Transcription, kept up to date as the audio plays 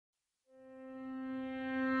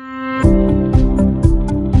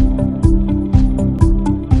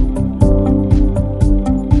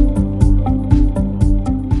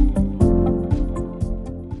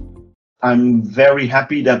I'm very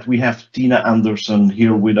happy that we have Tina Andersson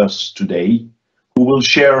here with us today, who will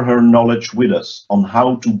share her knowledge with us on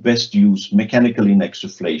how to best use mechanical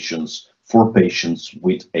insufflations for patients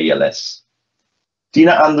with ALS.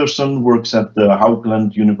 Tina Andersson works at the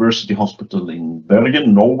Haukeland University Hospital in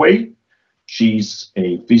Bergen, Norway. She's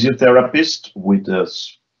a physiotherapist with a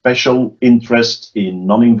special interest in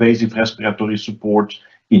non-invasive respiratory support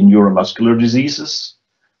in neuromuscular diseases.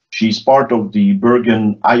 She's part of the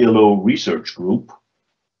Bergen ILO research group,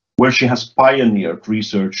 where she has pioneered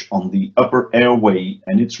research on the upper airway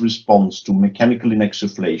and its response to mechanical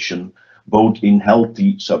insufflation, both in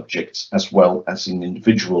healthy subjects as well as in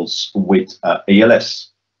individuals with ALS.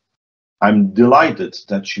 I'm delighted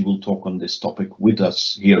that she will talk on this topic with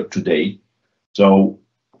us here today. So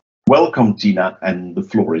welcome, Tina, and the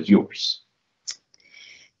floor is yours.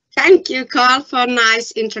 Thank you, Carl, for a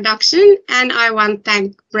nice introduction, and I want to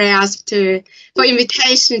thank Breas for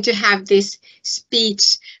invitation to have this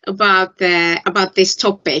speech about this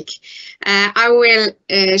topic. I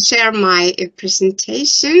will share my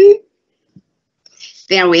presentation.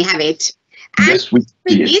 There we have it. Yes, we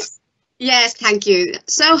see it. Yes, thank you.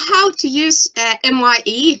 So how to use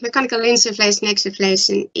MIE, mechanical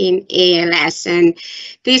insufflation in ALS, and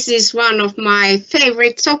this is one of my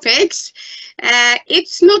favorite topics.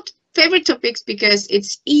 It's not favorite topics because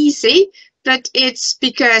it's easy, but it's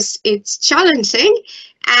because it's challenging,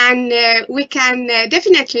 and we can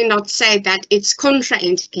definitely not say that it's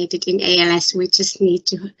contraindicated in ALS. We just need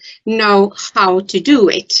to know how to do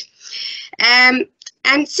it. And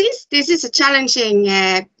since this is a challenging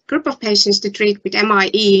group of patients to treat with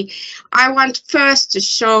MIE, I want first to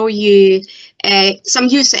show you some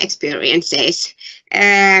user experiences.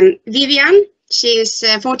 Vivian, she's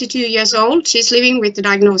 42 years old. She's living with the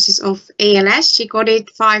diagnosis of ALS. She got it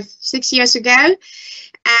 5-6 years ago.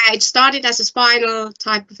 It started as a spinal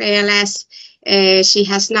type of ALS. She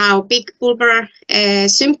has now big bulbar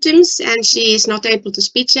symptoms, and she is not able to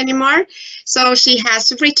speak anymore. So she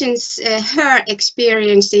has written her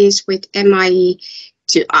experiences with MIE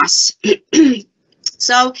to us.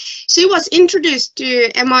 So she was introduced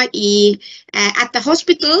to MIE at the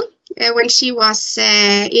hospital when she was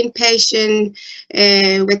inpatient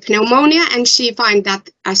with pneumonia, and she found that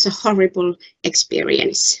as a horrible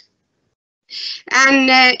experience.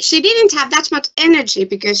 And she didn't have that much energy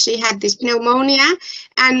because she had this pneumonia,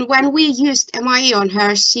 and when we used MIE on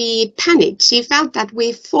her, she panicked. She felt that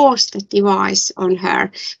we forced the device on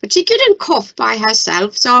her, but she couldn't cough by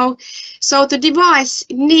herself, so the device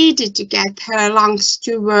needed to get her lungs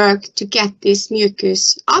to work to get this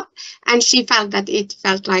mucus up, and she felt that it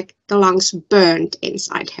felt like the lungs burned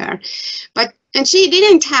inside her. And she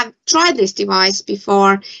didn't have tried this device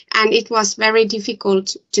before, and it was very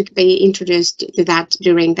difficult to be introduced to that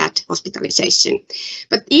during that hospitalization.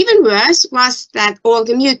 But even worse was that all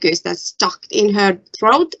the mucus that stuck in her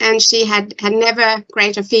throat, and she had never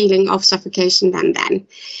greater feeling of suffocation than then.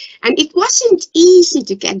 And it wasn't easy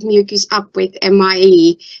to get mucus up with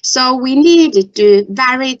MIE, so we needed to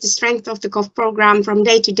vary the strength of the cough program from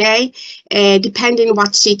day to day, depending on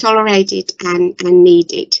what she tolerated and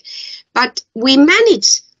needed. But we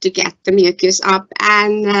managed to get the mucus up,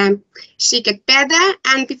 and she got better,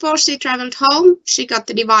 and before she traveled home, she got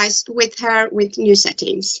the device with her with new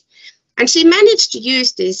settings. And she managed to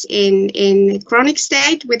use this in chronic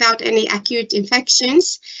state without any acute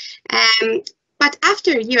infections. But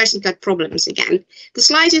after a year, she got problems again. The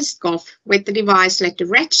slightest cough with the device led to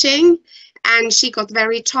retching, and she got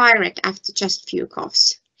very tired after just a few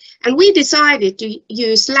coughs. And we decided to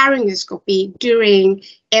use laryngoscopy during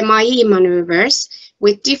MIE maneuvers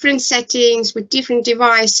with different settings, with different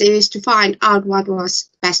devices to find out what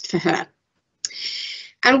was best for her.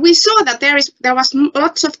 And we saw that there was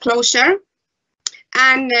lots of closure,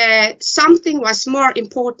 and something was more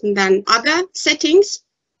important than other settings.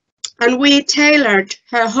 And we tailored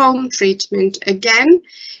her home treatment again,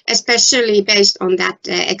 especially based on that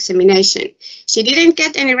examination. She didn't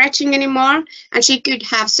get any retching anymore, and she could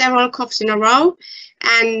have several coughs in a row,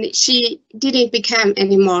 and she didn't become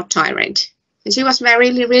any more tired. And she was very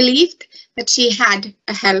relieved that she had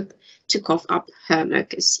a help to cough up her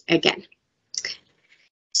mucus again.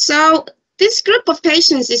 So this group of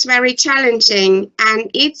patients is very challenging, and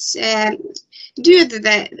it's due to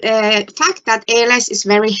the fact that ALS is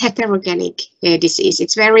very heterogenic disease.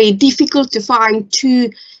 It's very difficult to find two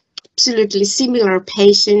absolutely similar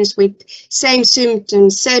patients with same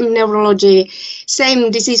symptoms, same neurology, same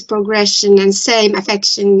disease progression, and same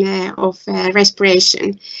affection of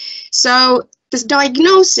respiration. So the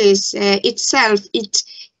diagnosis itself, it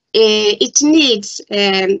it needs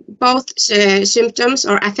both symptoms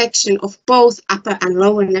or affection of both upper and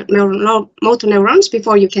lower motor neurons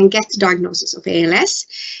before you can get the diagnosis of ALS.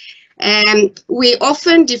 We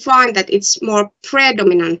often define that it's more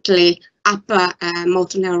predominantly upper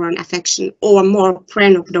motor neuron affection or more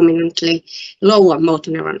predominantly lower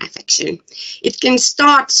motor neuron affection. It can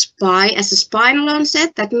start as a spinal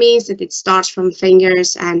onset. That means that it starts from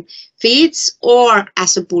fingers and feet, or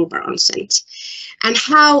as a bulbar onset. And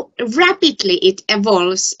how rapidly it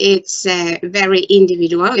evolves, it's very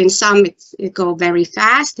individual. In some it goes very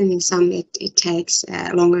fast, and in some it takes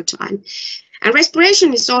a longer time. And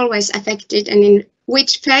respiration is always affected, and in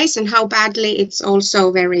which phase and how badly, it's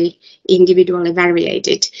also very individually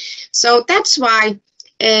variated. So that's why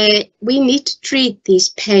we need to treat these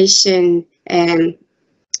patients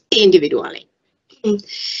individually.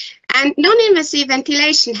 And non-invasive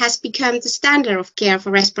ventilation has become the standard of care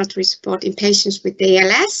for respiratory support in patients with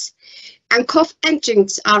ALS. And cough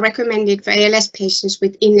engines are recommended for ALS patients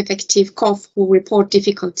with ineffective cough who report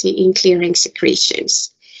difficulty in clearing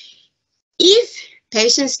secretions. If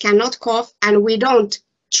patients cannot cough and we don't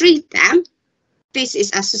treat them, this is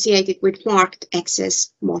associated with marked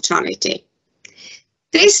excess mortality.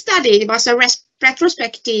 This study was a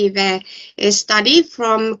retrospective study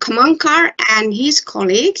from Kamankar and his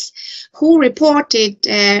colleagues, who reported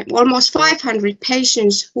almost 500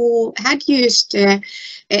 patients who had used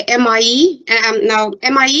MIE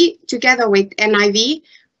together with NIV,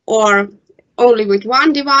 or only with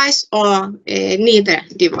one device, or neither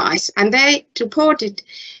device. And they reported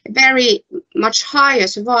very much higher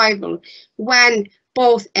survival when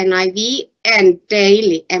both NIV and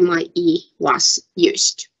daily MIE was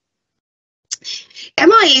used.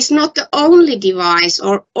 MIE is not the only device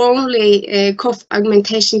or only cough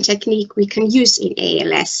augmentation technique we can use in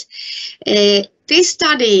ALS. This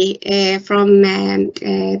study from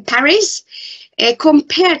Paris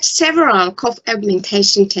compared several cough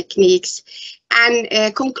augmentation techniques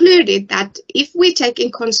and concluded that if we take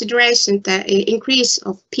in consideration the increase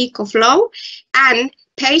of peak of flow and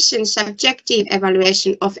patient subjective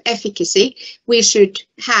evaluation of efficacy, we should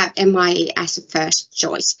have MIE as a first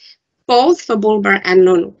choice, both for bulbar and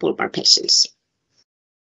non-bulbar patients.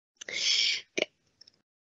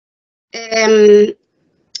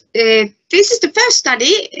 This is the first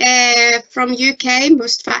study from UK,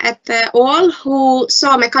 Mustafa et al., who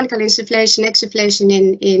saw mechanical insufflation, exsufflation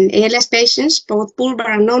in ALS patients, both bulbar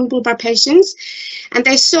and non-bulbar patients, and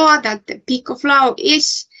they saw that the peak of flow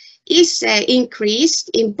is increased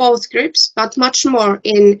in both groups, but much more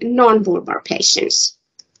in non-bulbar patients.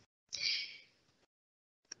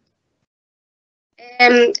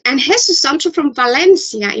 And Jesus Sancho from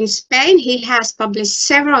Valencia in Spain, he has published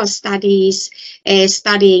several studies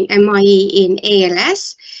studying MIE in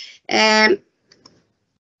ALS. And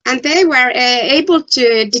they were able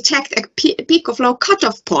to detect a peak of flow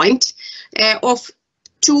cutoff point of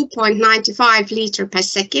 2.95 liters per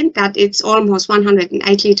second, that it's almost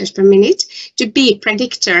 108 liters per minute, to be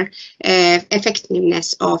predictor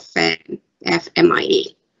effectiveness of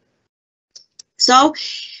MIE. So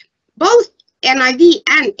both NIV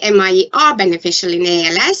and MIE are beneficial in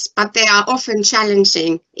ALS, but they are often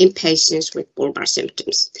challenging in patients with bulbar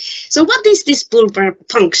symptoms. So what is this bulbar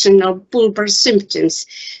function or bulbar symptoms?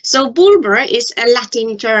 So bulbar is a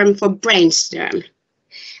Latin term for brainstem.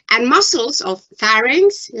 And muscles of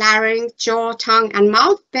pharynx, larynx, jaw, tongue, and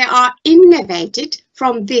mouth, they are innervated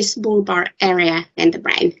from this bulbar area in the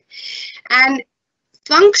brain. And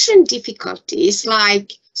function difficulties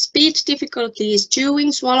like speech difficulties,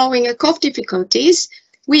 chewing, swallowing, and cough difficulties,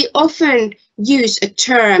 we often use a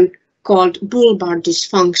term called bulbar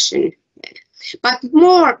dysfunction. But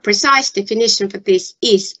more precise definition for this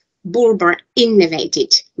is bulbar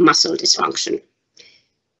innervated muscle dysfunction.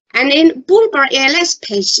 And in bulbar ALS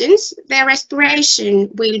patients, their respiration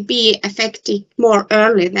will be affected more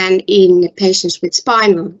early than in patients with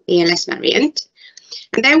spinal ALS variant.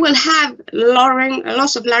 And they will have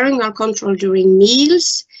loss of laryngeal control during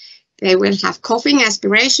meals. They will have coughing,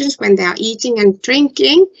 aspirations when they are eating and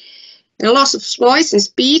drinking, a loss of voice and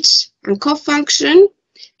speech and cough function,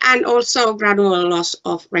 and also gradual loss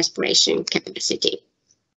of respiration capacity.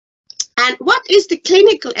 And what is the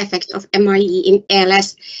clinical effect of MIE in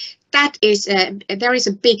ALS? That is, there is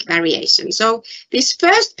a big variation. So this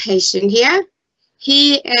first patient here,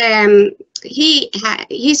 he's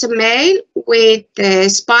a male with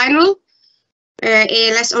spinal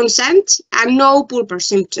ALS onset and no bulbar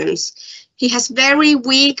symptoms. He has very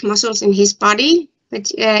weak muscles in his body,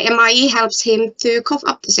 but MIE helps him to cough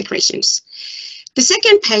up the secretions. The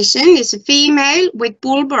second patient is a female with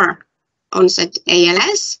bulbar onset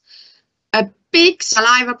ALS, a big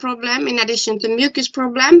saliva problem in addition to mucus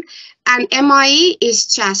problem, and MIE is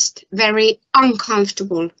just very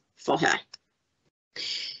uncomfortable for her.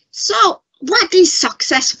 So what is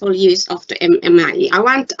successful use of the MIE? I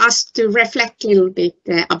want us to reflect a little bit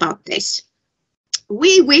about this.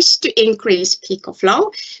 We wish to increase peak of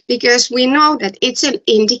flow because we know that it's an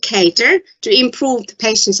indicator to improve the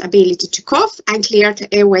patient's ability to cough and clear the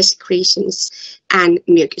airway secretions and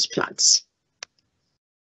mucus plugs.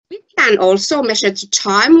 We can also measure the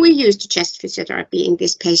time we use to chest physiotherapy in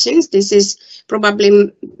these patients. This is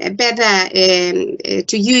probably better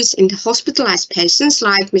to use in the hospitalized patients,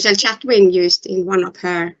 like Michelle Chatwin used in one of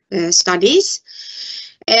her studies.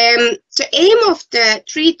 The aim of the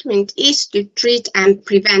treatment is to treat and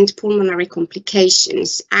prevent pulmonary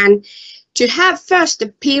complications, and to have first a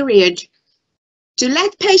period to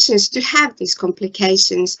let patients to have these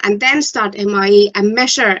complications and then start MIE and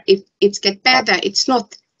measure if it gets better. It's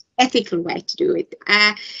not ethical way to do it.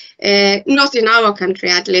 Not in our country,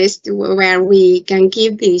 at least, where we can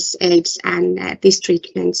give these aids and these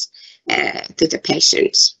treatments to the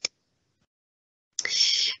patients.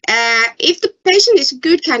 If the patient is a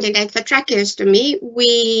good candidate for tracheostomy,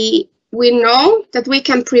 we know that we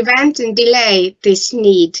can prevent and delay this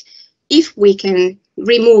need if we can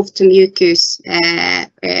remove the mucus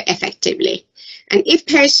effectively. And if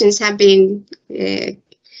patients have been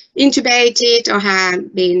intubated or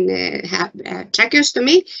have been have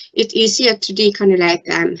tracheostomy, it's easier to decannulate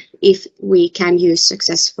them if we can use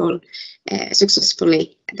successfully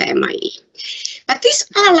the MIE. But these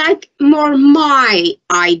are like more my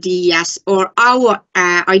ideas or our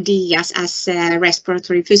ideas as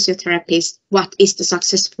respiratory physiotherapists. What is the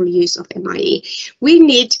successful use of MIE? We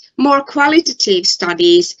need more qualitative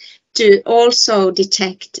studies to also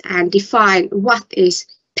detect and define what is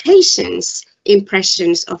patients'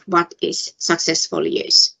 impressions of what is successful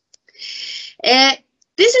use.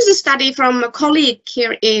 This is a study from a colleague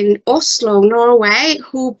here in Oslo, Norway,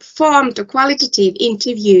 who performed qualitative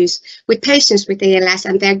interviews with patients with ALS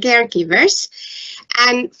and their caregivers,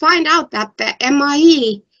 and find out that the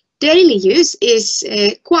MIE daily use is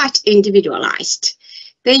quite individualized.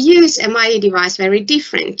 They use MIE device very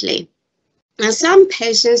differently. And some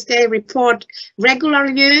patients, they report regular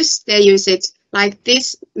use. They use it like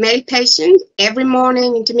this male patient every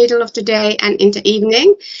morning, in the middle of the day and in the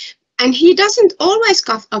evening. And he doesn't always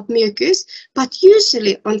cough up mucus, but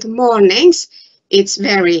usually on the mornings, it's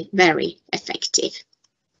very, very effective.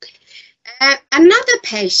 Another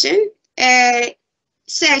patient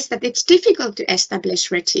says that it's difficult to establish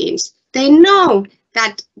routines. They know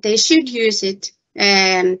that they should use it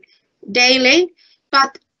daily,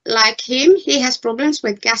 but like him, he has problems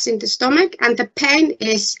with gas in the stomach, and the pain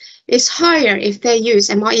is higher if they use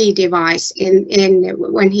MIE device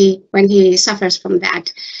when he suffers from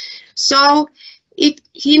that. So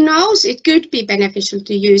he knows it could be beneficial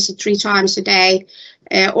to use it 3 times a day,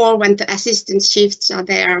 or when the assistant shifts are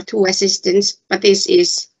there, 2 assistants, but this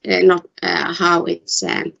is not how it's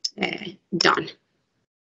done.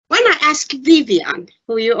 When I ask Vivian,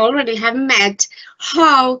 who you already have met,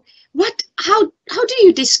 how do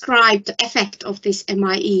you describe the effect of this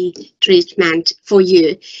MIE treatment for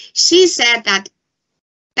you? She said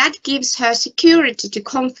that gives her security to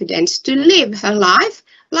confidence to live her life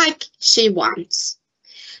like she wants.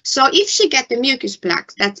 So if she gets the mucus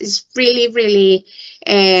plug, that is really, really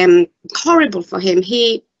horrible for him.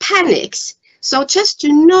 He panics. So just to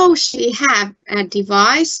know she have a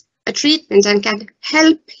device, a treatment, and can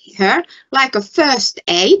help her like a first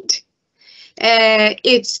aid,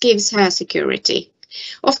 it gives her security.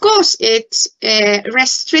 Of course, it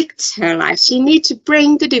restricts her life. She needs to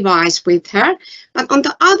bring the device with her, but on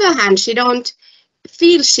the other hand, she don't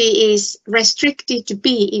feel she is restricted to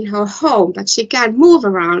be in her home, but she can move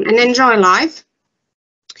around and enjoy life.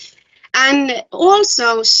 And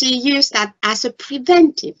also, she used that as a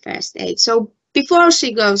preventive first aid. So before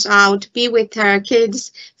she goes out, be with her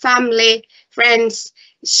kids, family, friends,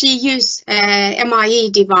 she used a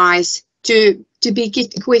MIE device to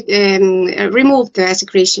remove the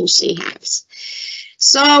secretion she has.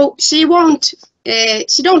 So she don't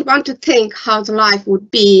want to think how the life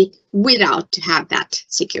would be without to have that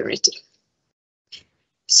security.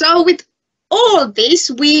 So with all this,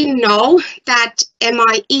 we know that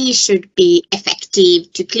MIE should be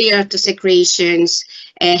effective to clear the secretions,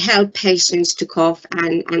 help patients to cough,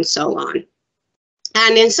 and so on.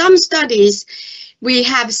 And in some studies, we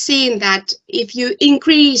have seen that if you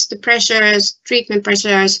increase the pressures, treatment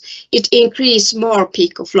pressures, it increases more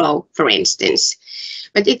peak of flow, for instance.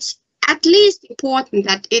 But it's at least important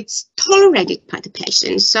that it's tolerated by the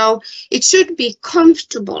patient. So it should be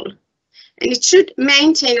comfortable and it should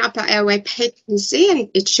maintain upper airway patency, and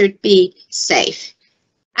it should be safe.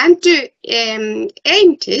 And to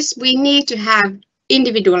aim this, we need to have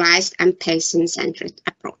individualized and patient-centered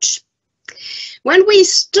approach. When we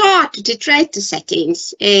start to titrate the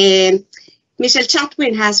settings, Michelle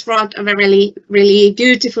Chatwin has wrote a really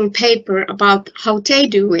beautiful paper about how they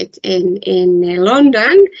do it in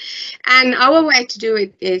London, and our way to do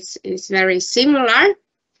it is very similar.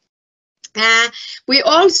 We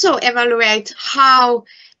also evaluate how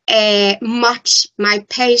much my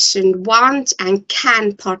patient wants and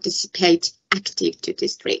can participate active to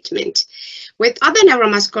this treatment. With other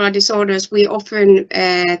neuromuscular disorders, we often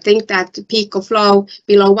think that the peak of flow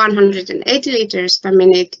below 180 liters per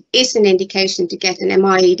minute is an indication to get an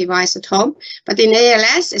MRE device at home. But in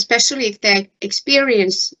ALS, especially if they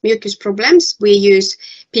experience mucus problems, we use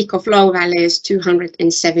peak of flow values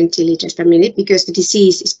 270 liters per minute because the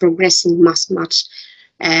disease is progressing much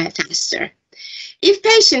faster. If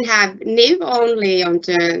patients have NIV only on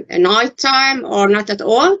the night time or not at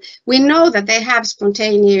all, we know that they have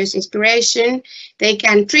spontaneous inspiration, they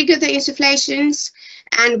can trigger the insufflations,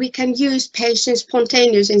 and we can use patients'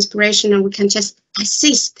 spontaneous inspiration, and we can just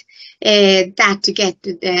assist that to get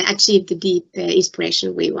achieve the deep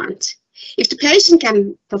inspiration we want. If the patient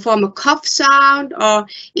can perform a cough sound, or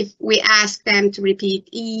if we ask them to repeat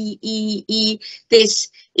E, E, E, this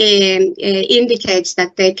indicates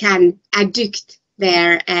that they can adduct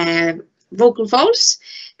their vocal folds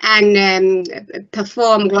and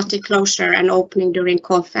perform glottic closure and opening during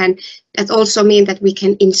cough. And that also means that we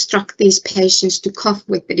can instruct these patients to cough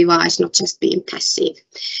with the device, not just being passive.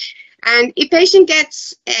 And if patient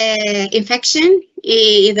gets infection,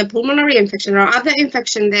 either pulmonary infection or other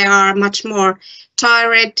infection, they are much more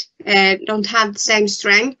tired, don't have the same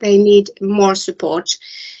strength, they need more support.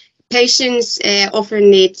 Patients often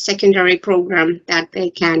need secondary program that they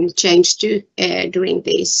can change to during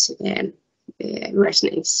these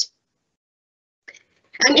worsenings.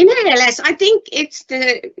 And in ALS, I think it's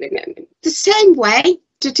the same way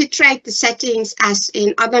to titrate the settings as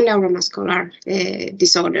in other neuromuscular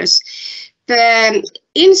disorders. The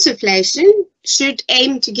insufflation should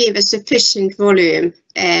aim to give a sufficient volume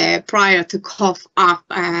prior to cough up,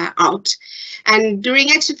 out. And during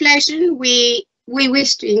exsufflation, we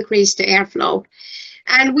wish to increase the airflow,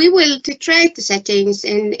 and we will titrate the settings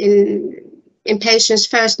in patients'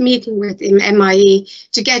 first meeting with MIE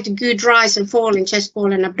to get a good rise and fall in chest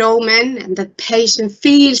wall and abdomen, and the patient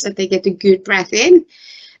feels that they get a good breath in.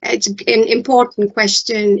 It's an important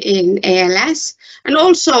question in ALS, and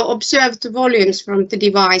also observe the volumes from the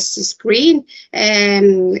device screen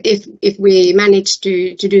if we manage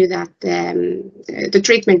to do that, the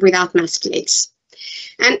treatment without mask lids.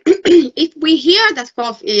 And if we hear that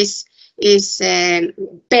cough is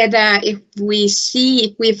better, if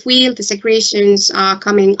we feel the secretions are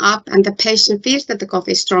coming up and the patient feels that the cough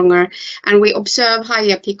is stronger, and we observe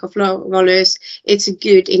higher peak of flow volumes, it's a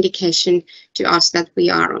good indication to us that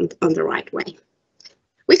we are on the right way.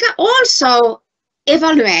 We can also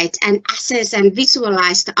evaluate and assess and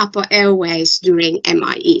visualize the upper airways during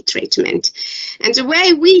MIE treatment. And the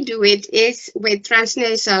way we do it is with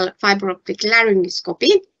transnasal fiber optic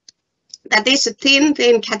laryngoscopy. That is a thin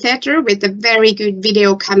catheter with a very good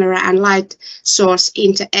video camera and light source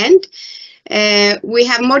end. We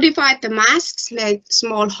have modified the masks, made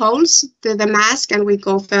small holes to the mask, and we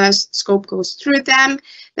go first, scope goes through them,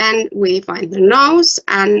 then we find the nose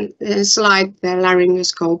and slide the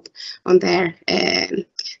laryngoscope on there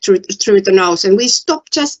through the nose, and we stop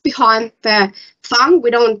just behind the tongue.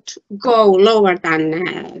 We don't go lower than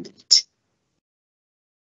that.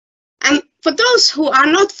 And for those who are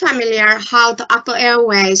not familiar how the upper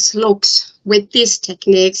airways looks with these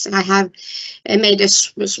techniques, I have made a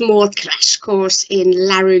small crash course in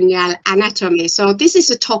laryngeal anatomy. So this is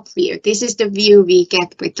a top view. This is the view we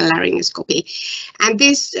get with the laryngoscopy. And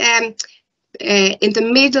this, in the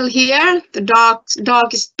middle here, the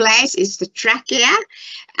darkest place is the trachea.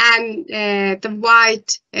 And the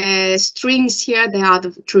white strings here, they are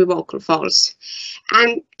the true vocal folds.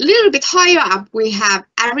 And a little bit higher up, we have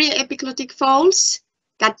aryepiglottic folds.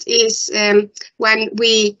 That is when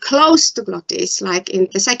we close the glottis, like in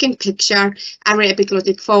the second picture,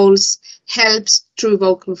 aryepiglottic folds helps true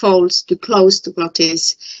vocal folds to close the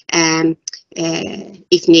glottis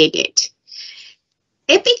if needed.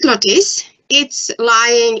 Epiglottis, it's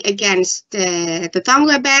lying against the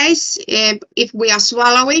tongue base. If we are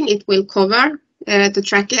swallowing, it will cover the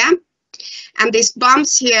trachea. And these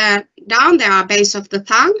bumps here down there are base of the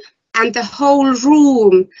tongue, and the whole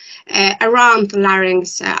room around the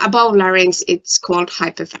larynx, above larynx, it's called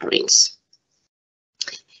hypopharynx.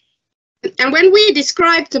 And when we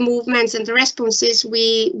describe the movements and the responses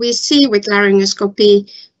we see with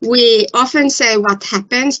laryngoscopy, we often say what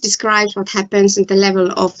happens, describes what happens at the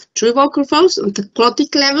level of true vocal folds, on the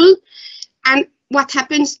glottic level, and what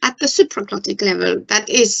happens at the supraglottic level, that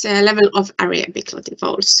is level of area-epiglottic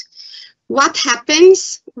folds. What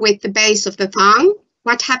happens with the base of the tongue,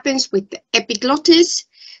 what happens with the epiglottis,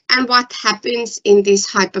 and what happens in this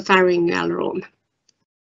hypopharyngeal room.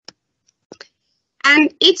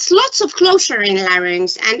 And it's lots of closure in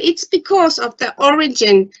larynx, and it's because of the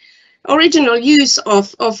original use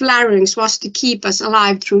of larynx was to keep us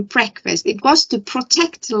alive through breakfast. It was to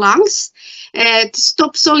protect the lungs, to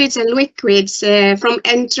stop solids and liquids from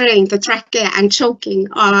entering the trachea and choking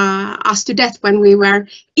us to death when we were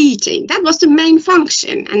eating. That was the main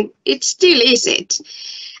function, and it still is it.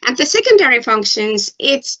 And the secondary functions,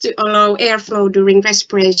 it's to allow airflow during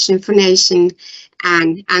respiration, phonation,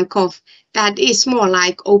 and cough. That is more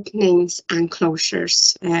like openings and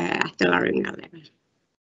closures at the laryngeal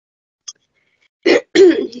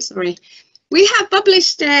level. Sorry. We have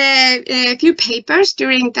published a few papers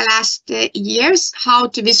during the last years how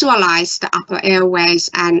to visualize the upper airways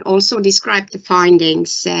and also describe the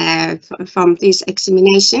findings from these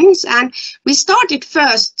examinations. And we started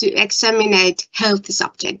first to examine healthy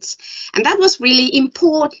subjects. And that was really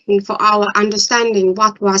important for our understanding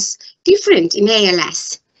what was different in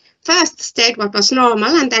ALS. First state what was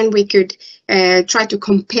normal, and then we could try to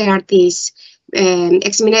compare these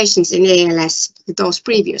examinations in ALS with those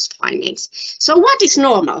previous findings. So what is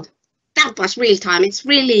normal? That was real time. It's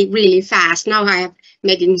really, really fast. Now I have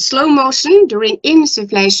made it in slow motion. During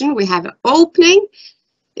insufflation, we have an opening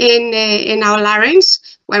in our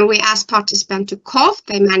larynx. When we ask participants to cough,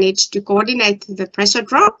 they manage to coordinate the pressure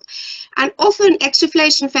drop. And often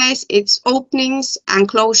exsufflation phase, it's openings and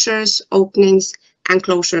closures, openings and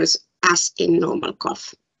closures as in normal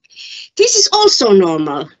cough. This is also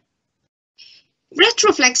normal.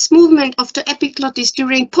 Retroflex movement of the epiglottis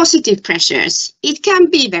during positive pressures. It can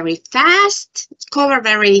be very fast, cover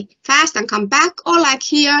very fast and come back, or like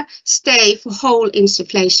here, stay for whole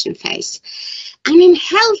insufflation phase. And in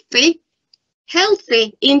healthy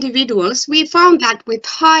individuals, we found that with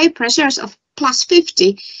high pressures of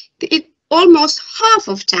 +50, almost half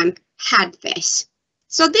of them had this.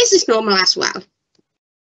 So this is normal as well.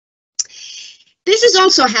 This is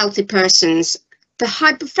also healthy persons. The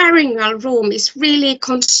hypopharyngeal room is really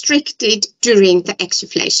constricted during the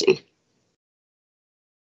exsufflation.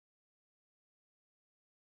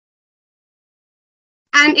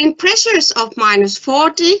 And in pressures of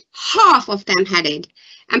 -40, half of them had it.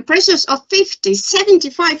 And pressures of 50,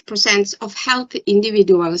 75% of healthy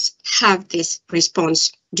individuals have this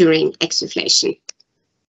response during exsufflation.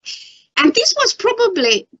 And this was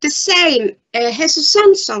probably the same Jesus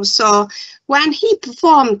Sanso saw when he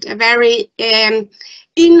performed a very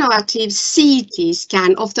innovative CT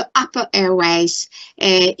scan of the upper airways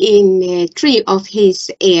in 3 of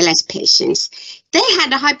his ALS patients. They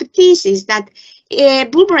had a hypothesis that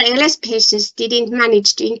bulbar ALS patients didn't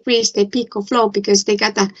manage to increase their peak of flow because they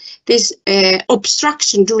got this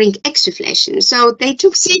obstruction during exsufflation. So they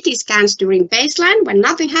took CT scans during baseline when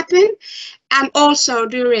nothing happened, and also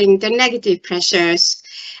during the negative pressures.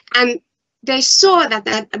 And they saw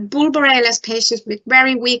that bulbar ALS patients with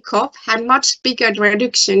very weak cough had much bigger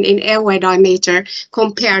reduction in airway diameter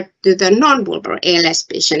compared to the non-bulbar ALS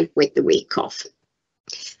patient with the weak cough.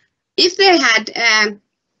 If they had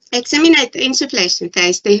examined the insufflation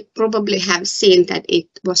phase, they probably have seen that it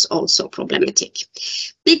was also problematic,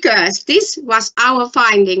 because this was our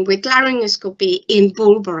finding with laryngoscopy in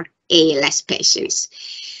bulbar ALS patients.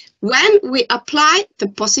 When we apply the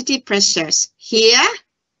positive pressures here,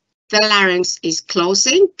 the larynx is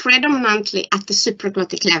closing predominantly at the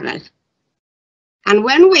supraglottic level. And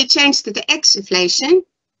when we change to the exsufflation,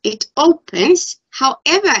 it opens.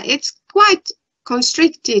 However, it's quite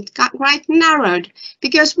constricted, quite narrowed,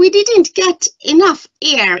 because we didn't get enough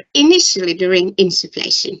air initially during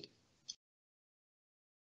insufflation.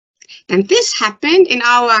 And this happened in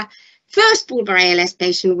our first bulbar ALS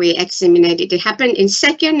patient we examined. It happened in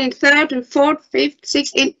second and third and fourth, fifth,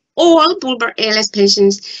 sixth, in all bulbar ALS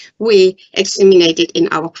patients we examined in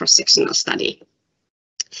our cross-sectional study.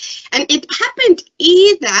 And it happened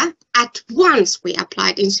either at once we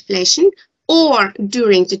applied insufflation or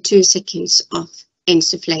during the 2 seconds of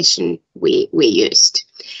insufflation we used.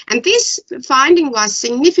 And this finding was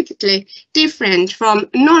significantly different from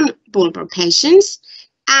non-bulbar patients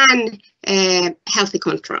and healthy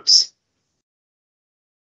controls.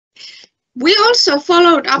 We also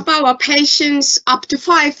followed up our patients up to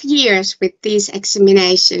 5 years with these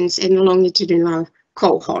examinations in a longitudinal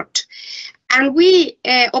cohort. And we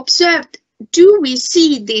observed do we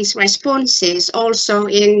see these responses also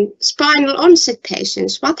in spinal onset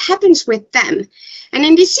patients? What happens with them? And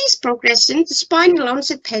in disease progression, the spinal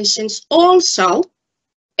onset patients also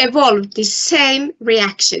evolved the same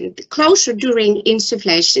reaction, the closure during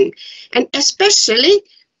insufflation, and especially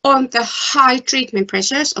on the high treatment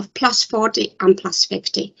pressures of +40 and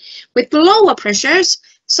 +50. With the lower pressures,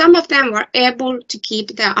 some of them were able to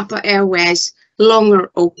keep their upper airways longer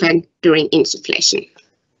open during insufflation.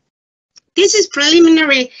 This is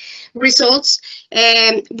preliminary results.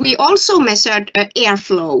 We also measured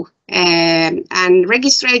airflow and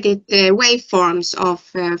registered the waveforms of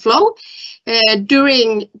flow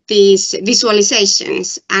during these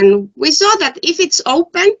visualizations. And we saw that if it's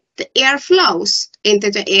open, the air flows into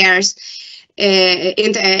the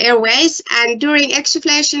airways, and during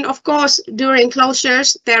exsufflation, of course, during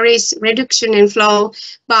closures, there is reduction in flow,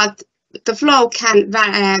 but the flow can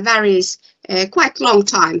varies quite long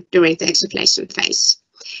time during the exsufflation phase.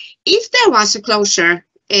 If there was a closure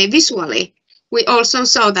visually, we also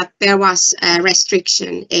saw that there was a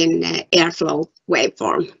restriction in airflow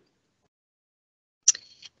waveform.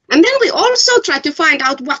 And then we also tried to find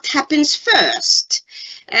out what happens first.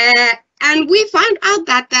 And we found out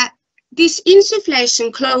that this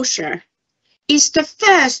insufflation closure is the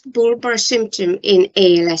first bulbar symptom in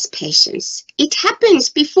ALS patients. It happens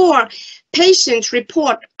before patients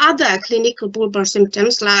report other clinical bulbar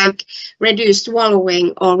symptoms like reduced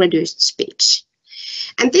swallowing or reduced speech.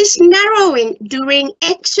 And this narrowing during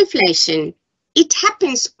exsufflation, it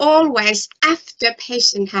happens always after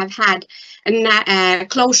patients have had a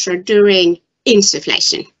closure during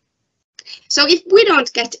insufflation. So if we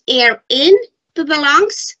don't get air into the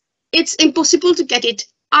lungs, it's impossible to get it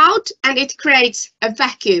out, and it creates a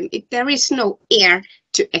vacuum. There is no air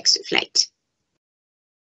to exsufflate.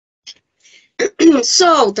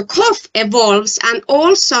 So the cough evolves, and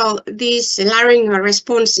also these laryngeal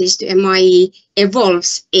responses to MIE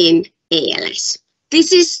evolves in ALS.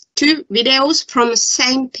 This is 2 videos from the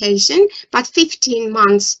same patient, but 15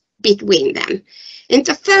 months between them. In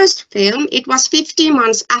the first film, it was 15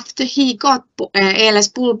 months after he got ALS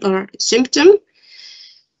bulbar symptom.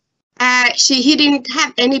 He didn't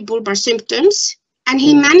have any bulbar symptoms, and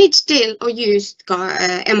he managed still or used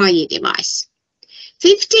MIE device.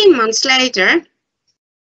 15 months later,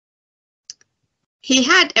 he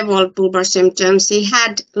had evolved bulbar symptoms. He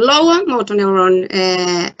had lower motor neuron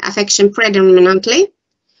affection predominantly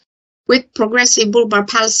with progressive bulbar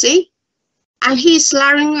palsy, and his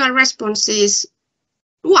laryngeal responses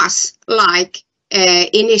was like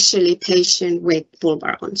initially patient with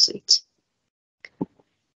bulbar onset.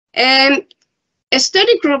 A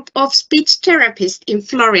study group of speech therapists in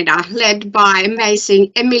Florida, led by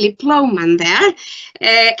amazing Emily Plowman there,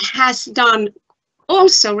 has done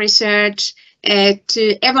also research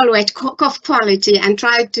to evaluate cough quality and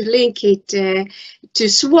try to link it to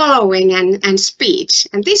swallowing and speech.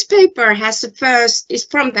 And this paper is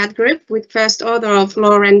from that group with first author of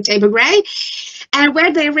Lauren Tabor Gray, and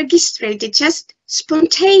where they registered just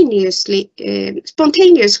spontaneous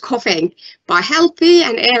coughing by healthy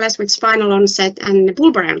and ALS with spinal onset and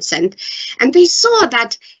bulbar onset. And they saw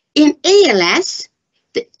that in ALS,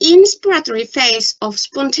 the inspiratory phase of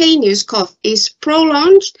spontaneous cough is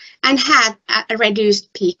prolonged and had a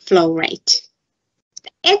reduced peak flow rate.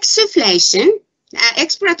 The exsufflation,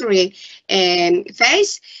 expiratory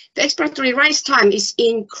phase, the expiratory rise time is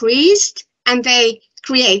increased, and they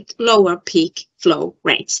create lower peak flow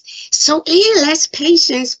rates. So ALS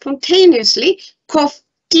patients spontaneously cough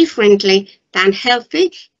differently than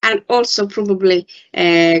healthy, and also probably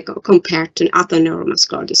compared to other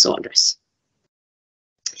neuromuscular disorders.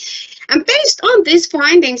 And based on these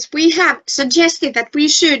findings, we have suggested that we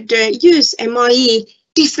should use MIE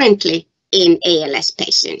differently in ALS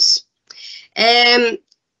patients.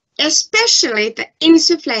 Especially the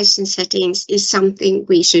insufflation settings is something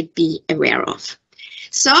we should be aware of.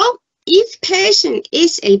 So if patient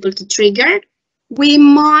is able to trigger,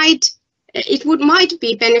 it might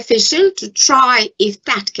be beneficial to try if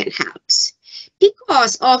that can help,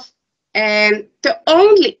 because of the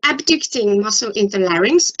only abducting muscle in the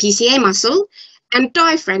larynx, PCA muscle, and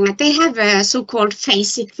diaphragm, they have a so-called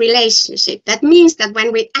phasic relationship. That means that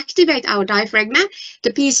when we activate our diaphragm,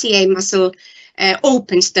 the PCA muscle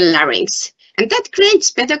opens the larynx, and that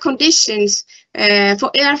creates better conditions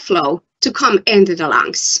for airflow to come into the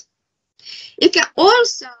lungs. It can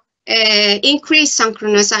also increase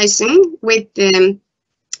synchronization with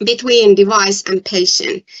between device and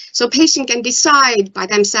patient. So patient can decide by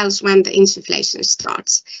themselves when the insufflation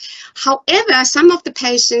starts. However, some of the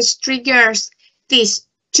patients triggers this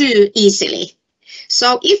too easily.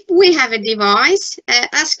 So if we have a device,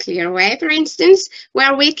 as Clearway, for instance,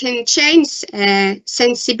 where we can change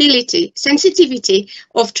sensitivity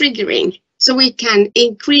of triggering, so we can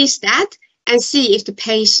increase that and see if the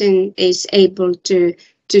patient is able to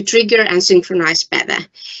trigger and synchronize better.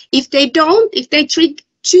 If they trigger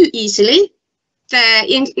too easily,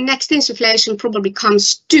 the next insufflation probably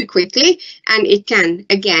comes too quickly, and it can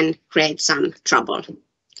again create some trouble.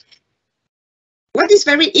 What is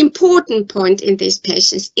very important point in these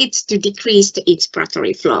patients is to decrease the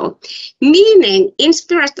inspiratory flow, meaning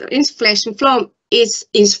insufflation flow is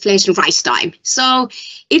insufflation rise time. So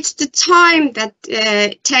it's the time that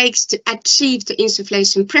takes to achieve the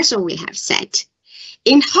insufflation pressure we have set.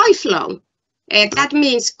 In high flow, that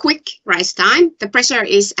means quick rise time. The pressure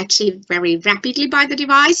is achieved very rapidly by the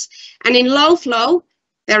device. And in low flow,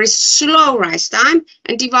 there is slow rise time,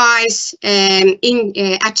 and device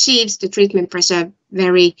achieves the treatment pressure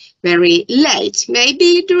very, very late,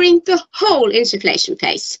 maybe during the whole insufflation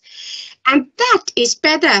phase. And that is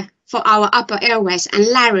better for our upper airways and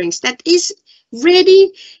larynx that is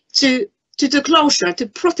ready to the closure, to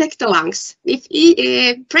protect the lungs. If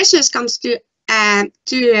pressures comes to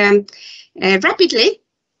rapidly,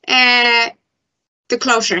 the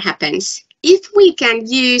closure happens. If we can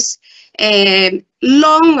use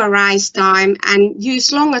longer rise time and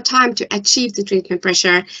use longer time to achieve the treatment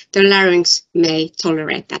pressure, the larynx may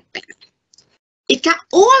tolerate that better. It can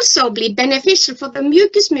also be beneficial for the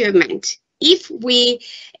mucus movement if we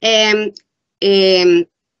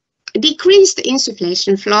decrease the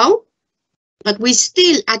insufflation flow, but we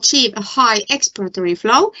still achieve a high expiratory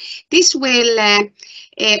flow. This will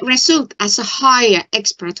result as a higher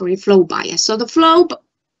expiratory flow bias. So the flow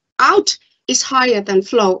out is higher than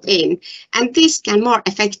flow in, and this can more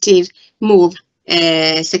effective move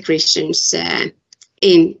secretions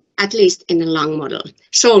in, at least in a lung model,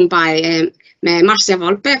 shown by Marcia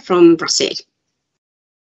Volpe from Brazil.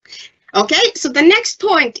 Okay, so the next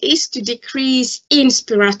point is to decrease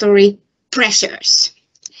inspiratory pressures.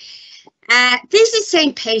 This is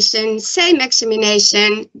same patient, same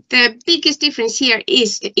examination. The biggest difference here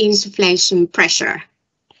is the insufflation pressure.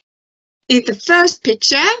 In the first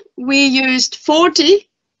picture, we used 40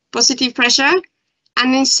 positive pressure,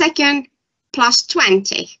 and in second, plus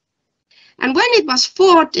 20. And when it was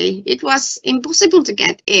 40, it was impossible to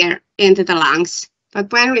get air into the lungs. But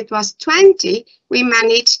when it was 20, we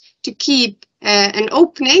managed to keep an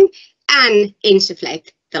opening and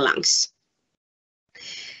insufflate the lungs.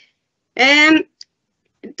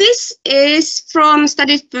 This is from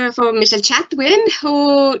studies for Michelle Chatwin,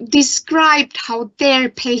 who described how their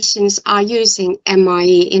patients are using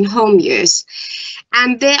MIE in home use.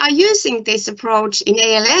 And they are using this approach in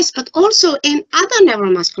ALS, but also in other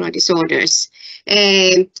neuromuscular disorders,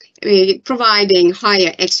 providing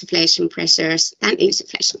higher exsufflation pressures than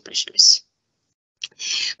insufflation pressures.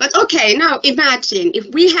 But okay, now imagine if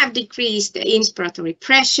we have decreased the inspiratory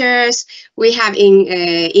pressures, we have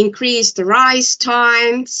increased the rise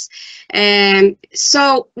times,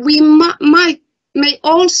 so we may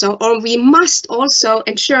also, or we must also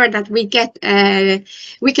ensure that we get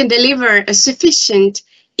we can deliver a sufficient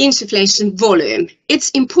insufflation volume. It's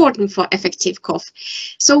important for effective cough.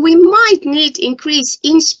 So we might need increased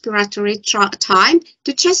inspiratory time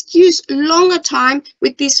to just use longer time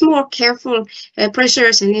with these more careful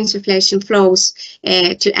pressures and insufflation flows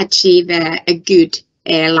to achieve a good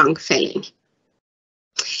lung filling.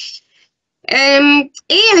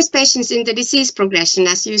 ALS patients in the disease progression,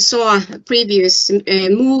 as you saw a previous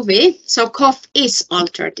movie, so cough is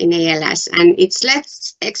altered in ALS, and it's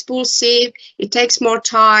less expulsive, it takes more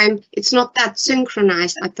time, it's not that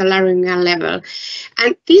synchronized at the laryngeal level.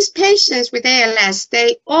 And these patients with ALS,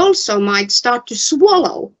 they also might start to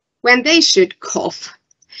swallow when they should cough.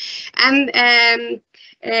 And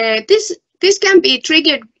this can be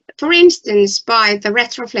triggered, for instance, by the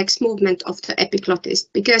retroflex movement of the epiglottis,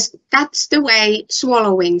 because that's the way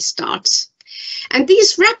swallowing starts. And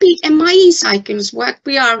these rapid MIE cycles, what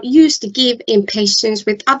we are used to give in patients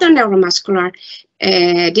with other neuromuscular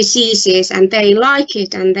diseases, and they like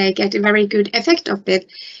it and they get a very good effect of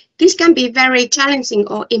it, this can be very challenging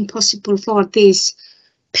or impossible for these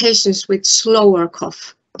patients with slower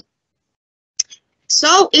cough.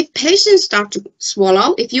 So if patients start to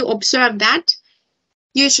swallow, if you observe that,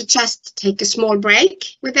 you should just take a small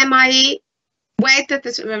break with MIE, wait that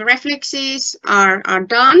the reflexes are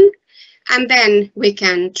done, and then we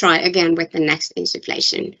can try again with the next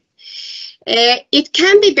insufflation. It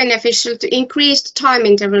can be beneficial to increase the time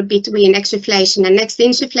interval between exsufflation and next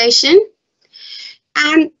insufflation,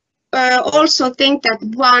 and also think that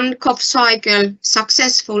one cough cycle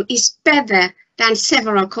successful is better than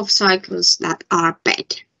several cough cycles that are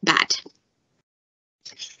bad.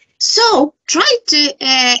 So try to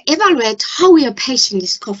evaluate how your patient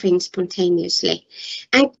is coughing spontaneously,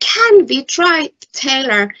 and can we try to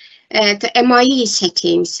tailor the MIE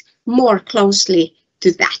settings more closely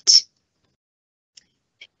to that.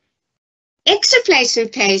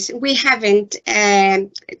 Exfoliation phase, we haven't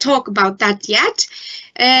talked about that yet,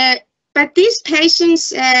 but these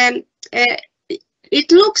patients,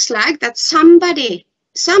 it looks like that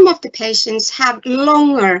some of the patients have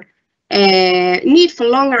longer need for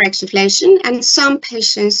longer exfoliation, and some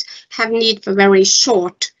patients have need for very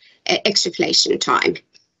short exfoliation time.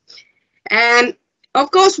 Of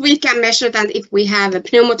course, we can measure that if we have a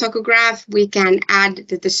pneumotachograph, we can add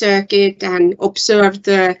the circuit and observe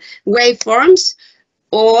the waveforms,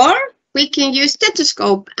 or we can use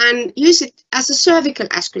stethoscope and use it as a cervical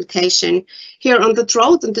auscultation here on the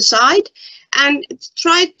throat on the side, and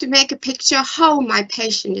try to make a picture how my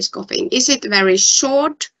patient is coughing. Is it a very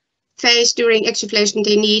short phase during exfoliation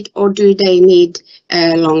they need, or do they need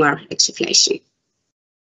longer exfoliation?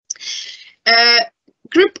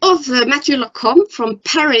 Group of Matthew Lacombe from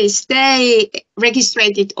Paris, they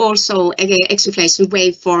registered also exfoliation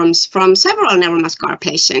waveforms from several neuromuscular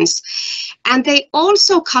patients. And they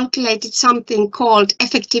also calculated something called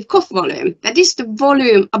effective cough volume. That is the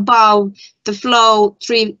volume above the flow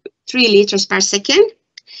 3 liters per second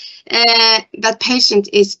that patient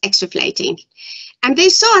is exfoliating. And they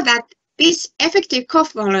saw that this effective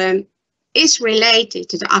cough volume is related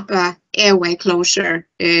to the upper airway closure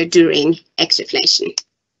during exfoliation.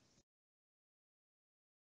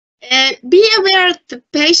 Be aware of the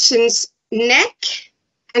patient's neck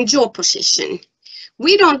and jaw position.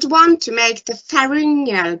 We don't want to make the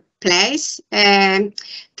pharyngeal place,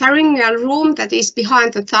 pharyngeal room that is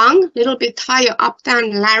behind the tongue, a little bit higher up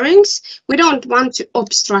than the larynx. We don't want to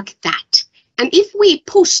obstruct that. And if we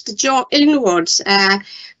push the jaw inwards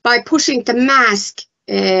by pushing the mask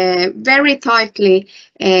very tightly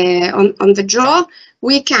on the jaw,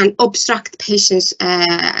 we can obstruct patients'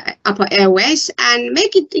 upper airways and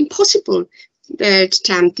make it impossible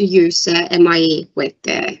to use MIE with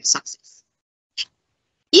success.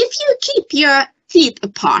 If you keep your teeth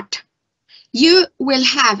apart, you will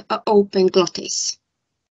have an open glottis,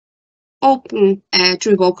 open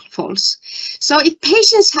through vocal folds. So if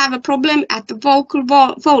patients have a problem at the vocal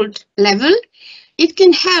fold level, it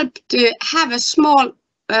can help to have a small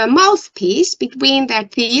mouthpiece between their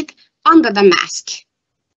teeth under the mask.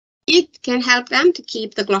 It can help them to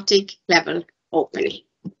keep the glottic level open.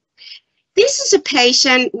 This is a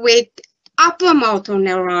patient with upper motor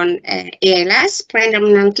neuron ALS,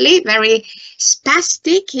 predominantly very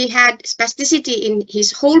spastic. He had spasticity in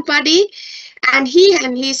his whole body, and he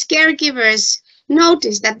and his caregivers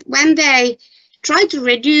noticed that when they try to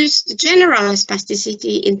reduce the general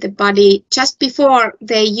spasticity in the body just before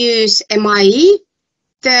they use MIE,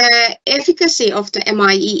 the efficacy of the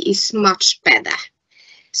MIE is much better.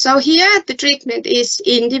 So here the treatment is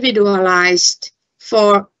individualized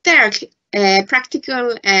for their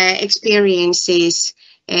practical experiences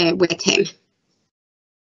with him.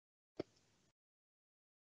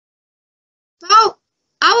 So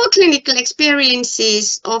our clinical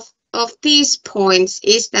experiences of these points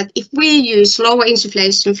is that if we use lower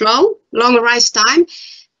insufflation flow, longer rise time,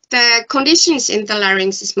 the conditions in the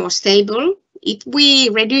larynx is more stable. If we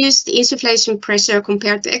reduce the insufflation pressure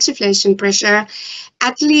compared to exsufflation pressure,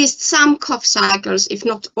 at least some cough cycles, if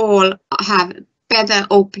not all, have better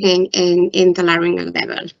opening in the laryngeal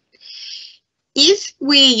level. If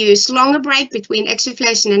we use longer break between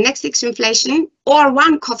exsufflation and next exsufflation, or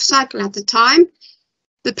one cough cycle at a time,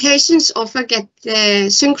 the patients often get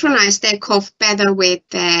synchronized their cough better with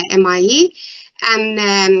MIE,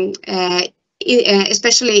 and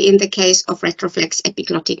especially in the case of retroflex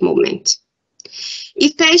epiglottic movement.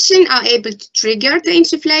 If patients are able to trigger the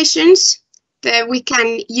insufflations, we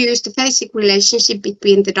can use the phasic relationship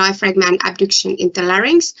between the diaphragm and abduction in the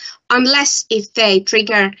larynx, unless if they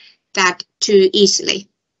trigger that too easily.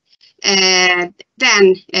 Then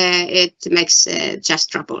it makes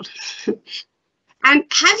just trouble. And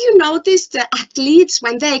have you noticed the athletes,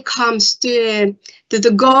 when they come to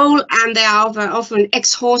the goal and they are often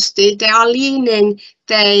exhausted, they are leaning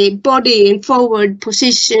their body in forward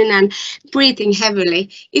position and breathing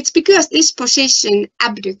heavily? It's because this position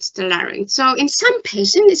abducts the larynx. So in some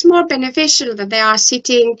patients, it's more beneficial that they are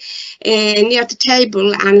sitting near the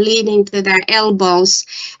table and leaning to their elbows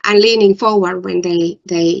and leaning forward when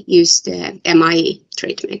they use the MIE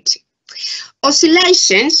treatment.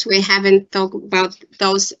 Oscillations, we haven't talked about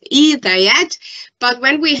those either yet, but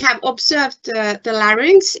when we have observed the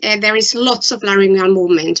larynx, there is lots of laryngeal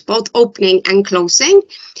movement, both opening and closing.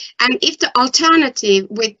 And if the alternative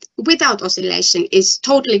without oscillation is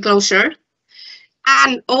totally closure,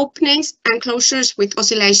 and openings and closures with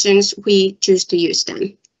oscillations, we choose to use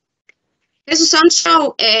them. Jesus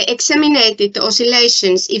Sancho examined the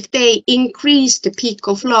oscillations if they increase the peak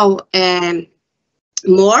of flow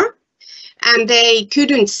more, and they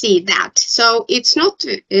couldn't see that. So it's not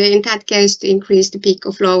in that case to increase the peak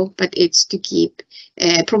of flow, but it's to keep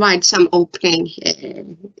provide some opening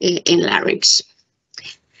in larynx.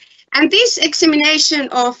 And this examination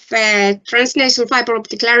of transnasal fiber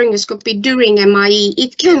optic laryngoscopy during MIE,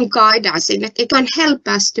 it can guide us, it can help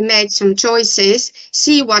us to make some choices,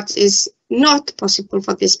 see what is not possible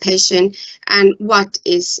for this patient and what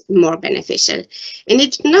is more beneficial. And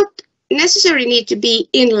it's not necessarily need to be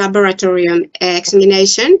in laboratorium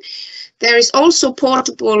examination. There is also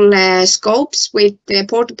portable scopes with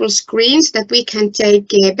portable screens that we can take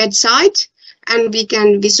bedside, and we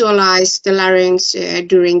can visualize the larynx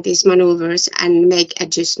during these maneuvers and make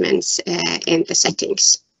adjustments in the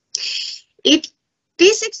settings.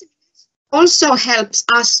 This also helps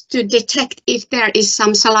us to detect if there is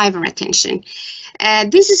some saliva retention.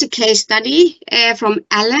 This is a case study from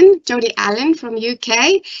Jodie Allen from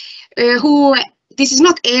UK, who, this is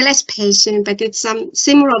not ALS patient, but it's some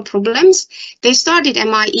similar problems. They started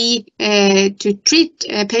MIE to treat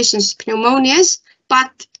patients' pneumonias,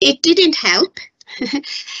 but it didn't help.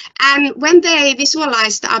 And when they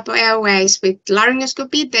visualized the upper airways with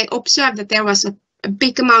laryngoscopy, they observed that there was a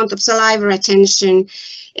big amount of saliva retention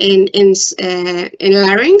in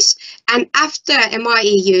larynx, and after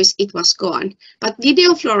MIE use it was gone. But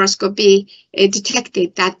video fluoroscopy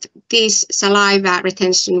detected that this saliva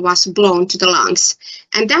retention was blown to the lungs,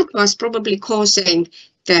 and that was probably causing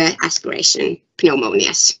the aspiration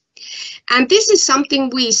pneumonias. And this is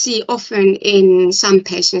something we see often in some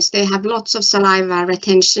patients. They have lots of saliva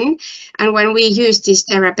retention, and when we use these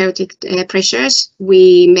therapeutic pressures,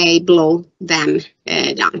 we may blow them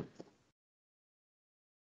down.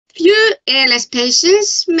 Few ALS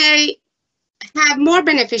patients may have more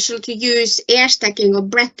beneficial to use air stacking or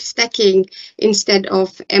breath stacking instead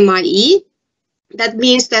of MIE. That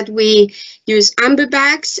means that we use ambu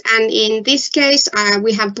bags, and in this case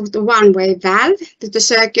we have put a one-way valve to the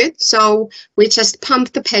circuit, so we just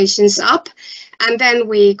pump the patients up, and then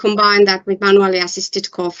we combine that with manually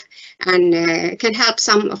assisted cough and can help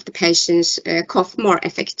some of the patients cough more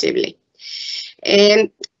effectively.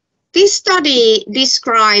 This study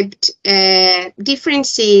described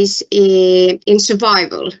differences in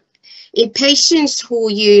survival in patients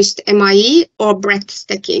who used MIE or breath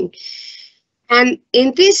stacking. And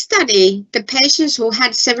in this study, the patients who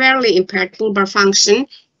had severely impaired bulbar function,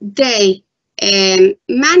 they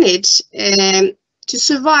managed to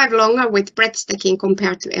survive longer with breath stacking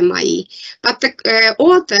compared to MIE. But the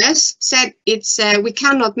authors said we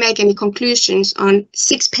cannot make any conclusions on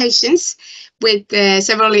 6 patients with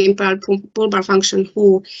severely impaired bulbar function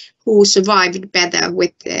who survived better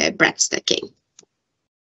with breath stacking.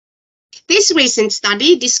 This recent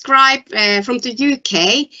study described from the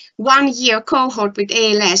UK 1-year cohort with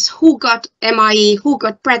ALS who got MIE, who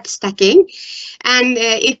got breath stacking, and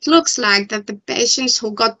it looks like that the patients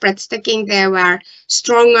who got breath stacking, they were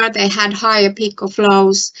stronger, they had higher peak of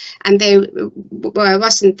flows, and they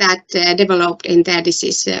wasn't that developed in their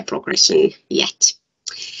disease progression yet.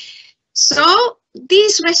 So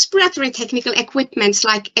these respiratory technical equipments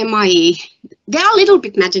like MIE, they are a little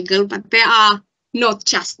bit magical, but they are not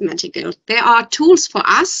just magical. They are tools for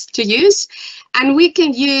us to use, and we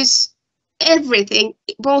can use everything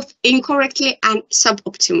both incorrectly and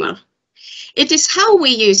suboptimal. It is how we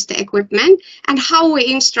use the equipment and how we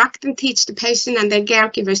instruct and teach the patient and their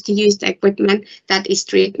caregivers to use the equipment that is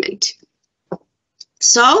treatment.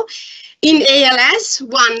 So in ALS,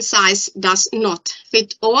 one size does not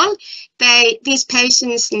fit all. These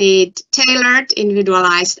patients need tailored,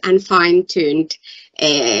 individualized and fine-tuned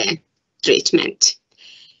treatment.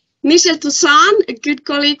 Michel Toussaint, a good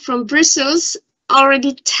colleague from Brussels,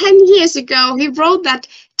 already 10 years ago, he wrote that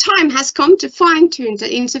time has come to fine-tune the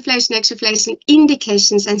insufflation-exsufflation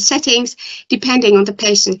indications and settings depending on the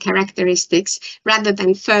patient characteristics, rather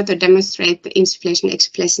than further demonstrate the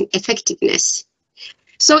insufflation-exsufflation effectiveness.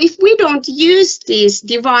 So if we don't use these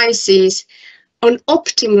devices on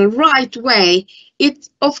optimal right way, it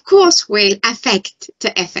of course will affect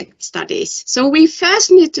the effect studies. So we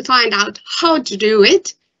first need to find out how to do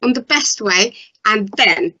it on the best way, and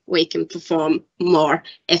then we can perform more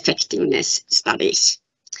effectiveness studies.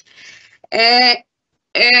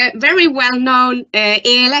 very well-known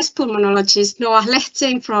ALS pulmonologist Noah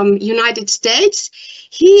Lehting from United States.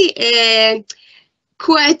 He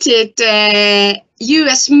quoted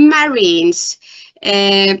US Marines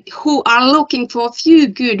who are looking for a few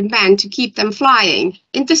good men to keep them flying.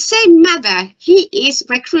 In the same manner, he is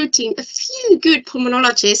recruiting a few good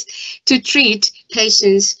pulmonologists to treat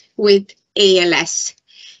patients with ALS.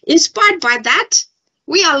 Inspired by that,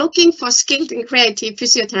 we are looking for skilled and creative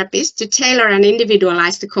physiotherapists to tailor and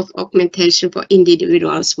individualize the cough augmentation for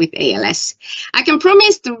individuals with ALS. I can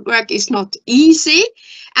promise the work is not easy,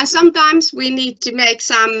 and sometimes we need to make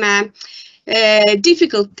some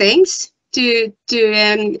difficult things to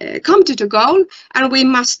come to the goal, and we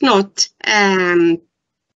must not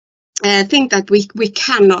think that we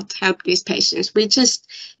cannot help these patients. We just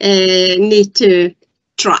need to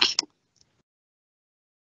try.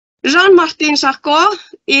 Jean-Martin Charcot,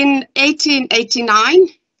 in 1889,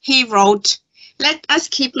 he wrote, "Let us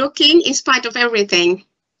keep looking in spite of everything.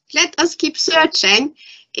 Let us keep searching.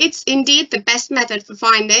 It's indeed the best method for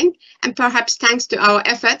finding, and perhaps thanks to our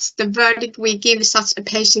efforts, the verdict we give such a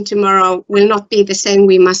patient tomorrow will not be the same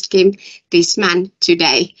we must give this man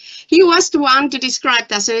today." He was the one to describe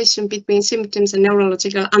the association between symptoms and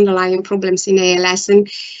neurological underlying problems in ALS, and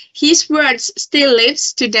his words still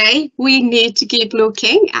lives today. We need to keep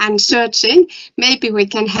looking and searching. Maybe we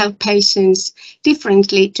can help patients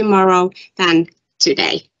differently tomorrow than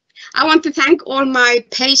today. I want to thank all my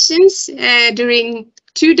patients during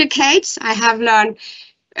 2 decades. I have learned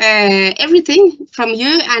everything from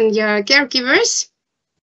you and your caregivers,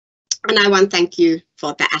 and I want to thank you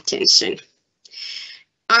for the attention.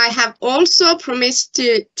 I have also promised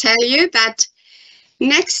to tell you that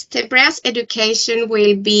next Breas Education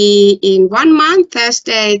will be in 1 month,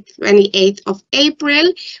 Thursday, 28th of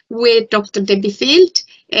April, with Dr. Debbie Field,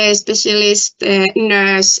 a specialist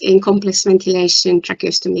nurse in complex ventilation,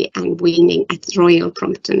 tracheostomy and weaning at Royal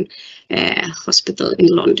Brompton Hospital in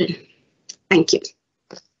London. Thank you.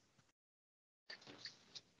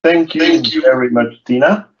 Thank you very much,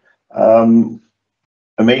 Tina.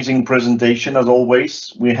 Amazing presentation as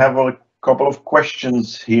always. We have a couple of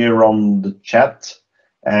questions here on the chat,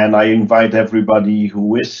 and I invite everybody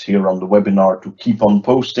who is here on the webinar to keep on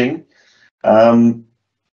posting.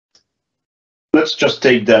 Let's just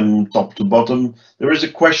take them top to bottom. There is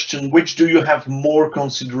a question: which do you have more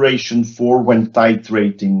consideration for when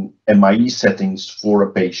titrating MIE settings for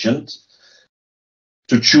a patient?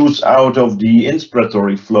 To choose out of the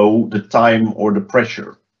inspiratory flow, the time or the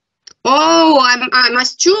pressure? Oh, I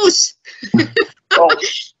must choose. Oh.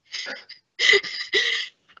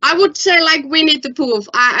 I would say like Winnie the Pooh.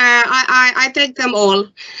 I take them all.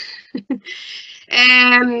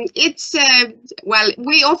 It's well,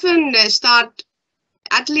 we often start,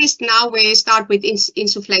 at least now we start with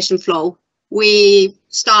insufflation flow. We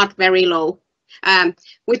start very low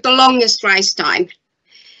with the longest rise time.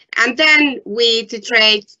 And then we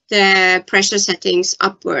titrate the pressure settings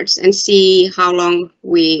upwards and see how long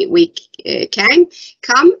we can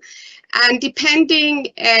come. And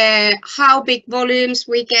depending how big volumes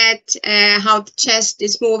we get, how the chest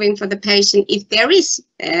is moving for the patient, if there is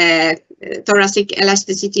thoracic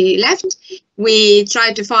elasticity left, we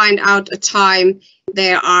try to find out a time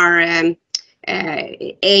they are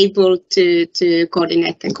able to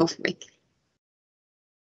coordinate and cough with.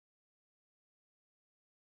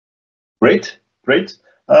 Great, great.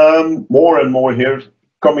 More and more here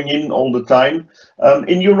coming in all the time.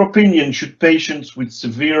 In your opinion, should patients with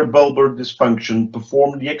severe bulbar dysfunction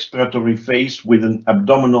perform the expiratory phase with an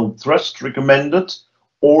abdominal thrust recommended,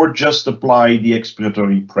 or just apply the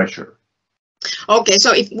expiratory pressure? Okay,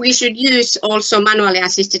 so if we should use also manually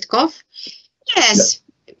assisted cough? Yes,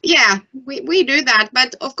 yeah, we do that,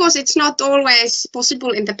 but of course it's not always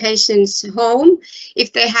possible in the patient's home.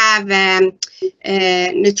 If they have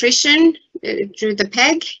nutrition through the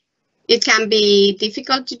PEG, it can be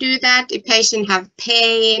difficult to do that. If patient have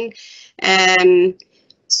pain,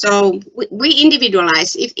 so we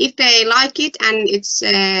individualize. If they like it and it's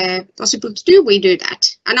possible to do, we do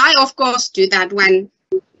that. And I of course do that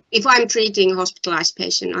if I'm treating a hospitalized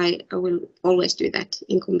patient. I will always do that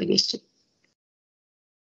in combination.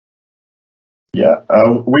 Yeah,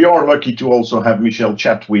 we are lucky to also have Michelle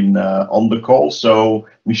Chatwin on the call. So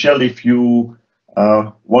Michelle, if you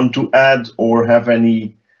want to add or have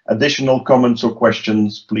any additional comments or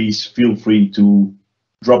questions, please feel free to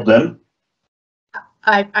drop them.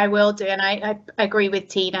 I will do, and I agree with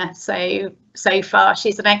Tina. So far,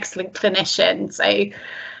 she's an excellent clinician. So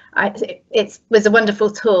it was a wonderful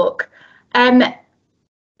talk.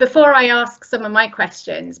 before I ask some of my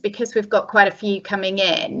questions, because we've got quite a few coming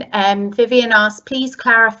in, Vivian asked, please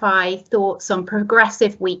clarify thoughts on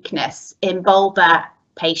progressive weakness in bulbar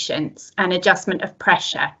patients and adjustment of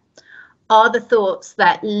pressure. Are the thoughts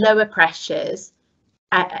that lower pressures,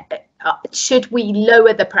 should we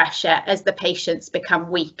lower the pressure as the patients become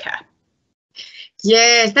weaker?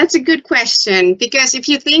 Yes, that's a good question, because if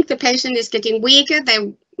you think the patient is getting weaker,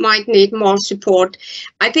 they might need more support.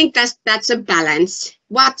 I think that's a balance.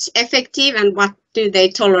 What's effective and what do they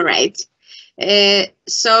tolerate?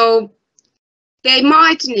 So they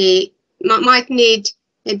might need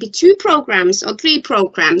maybe 2 programs or 3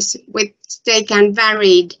 programs, which they can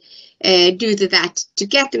vary due to that, to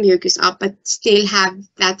get the mucus up, but still have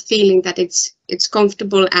that feeling that it's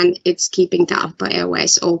comfortable and it's keeping the upper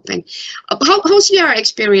airways open. How's your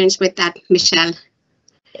experience with that, Michelle?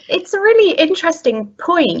 It's a really interesting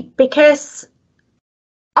point, because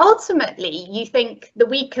ultimately you think the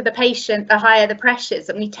weaker the patient, the higher the pressures,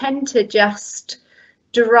 and we tend to just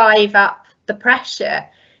drive up the pressure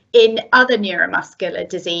in other neuromuscular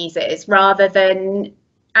diseases rather than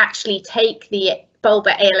actually take the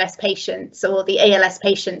bulbar ALS patients or the ALS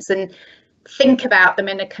patients and think about them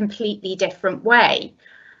in a completely different way.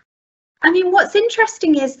 I mean, what's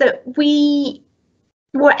interesting is that we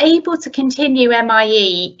were able to continue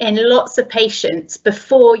MIE in lots of patients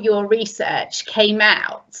before your research came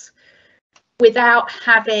out without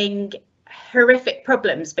having horrific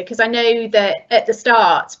problems, because I know that at the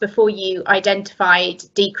start, before you identified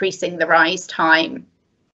decreasing the rise time,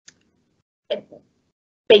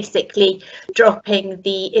 basically dropping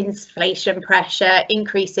the insufflation pressure,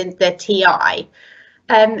 increasing the TI,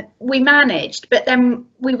 we managed, but then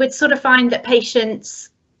we would sort of find that patients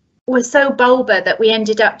were so bulbar that we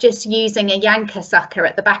ended up just using a Yanker sucker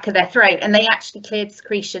at the back of their throat, and they actually cleared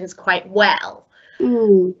secretions quite well.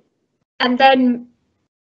 And then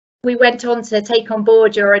we went on to take on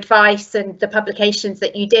board your advice and the publications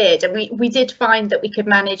that you did, and we did find that we could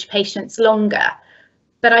manage patients longer.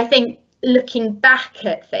 But I think looking back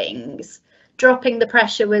at things, dropping the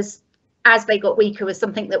pressure was, as they got weaker, was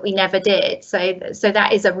something that we never did. So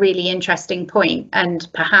that is a really interesting point, and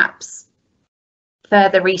perhaps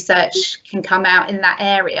further research can come out in that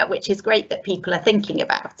area, which is great that people are thinking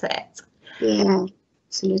about it. Yeah,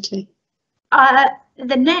 absolutely.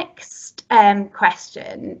 The next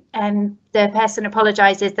question, the person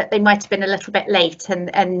apologises that they might have been a little bit late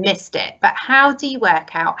and missed it, but how do you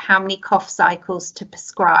work out how many cough cycles to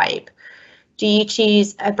prescribe? Do you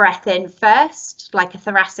choose a breath in first, like a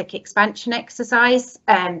thoracic expansion exercise?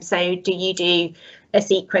 So do you do a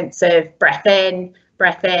sequence of breath in,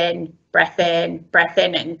 breath in, breath in, breath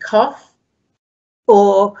in, and cough?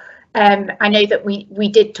 Or I know that we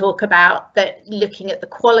did talk about that, looking at the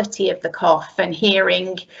quality of the cough and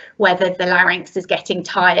hearing whether the larynx is getting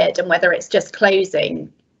tired and whether it's just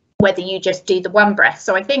closing, whether you just do the one breath.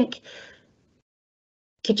 So I think,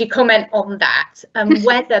 could you comment on that, and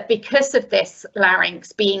whether, because of this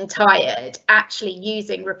larynx being tired, actually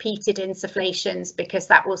using repeated insufflations, because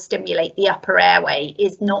that will stimulate the upper airway,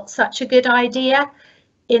 is not such a good idea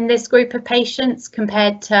in this group of patients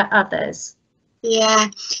compared to others? Yeah,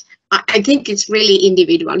 I think it's really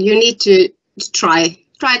individual. You need to try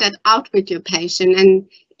that out with your patient, and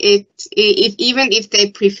even if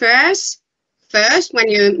they prefers first, when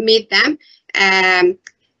you meet them,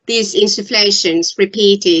 these insufflations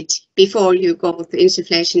repeated before you go to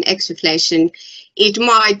insufflation, exsufflation, it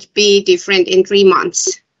might be different in 3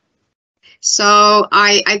 months. So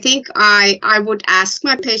I think I would ask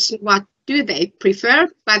my patient what do they prefer,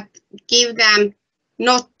 but give them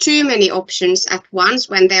not too many options at once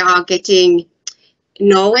when they are getting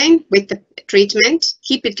knowing with the treatment.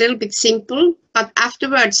 Keep it a little bit simple, but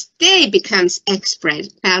afterwards they becomes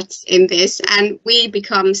experts in this, and we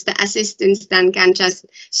becomes the assistants then can just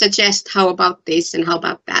suggest how about this and how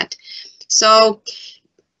about that. So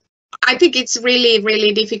I think it's really,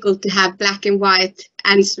 really difficult to have black and white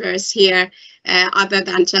answers here, other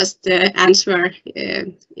than just the answer.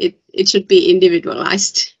 It should be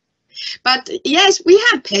individualized. But yes, we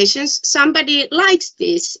have patients, somebody likes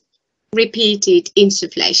this repeated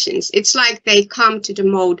insufflations. It's like they come to the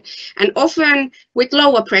mode, and often with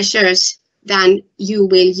lower pressures than you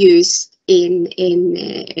will use in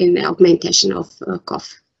augmentation of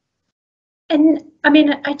cough. And I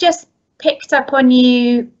mean, I just picked up on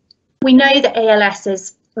you. We know that ALS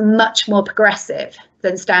is much more progressive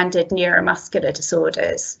than standard neuromuscular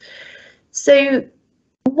disorders. So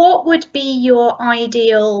what would be your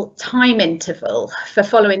ideal time interval for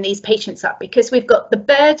following these patients up? Because we've got the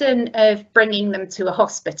burden of bringing them to a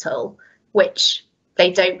hospital, which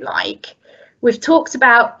they don't like. We've talked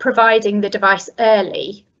about providing the device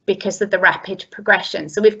early, because of the rapid progression.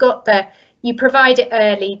 So we've got you provide it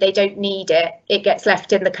early, they don't need it, it gets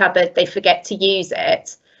left in the cupboard, they forget to use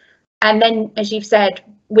it. And then, as you've said,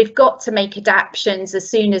 we've got to make adaptations as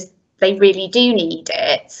soon as they really do need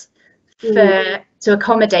it to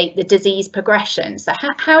accommodate the disease progression. So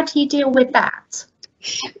how do you deal with that?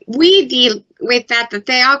 We deal with that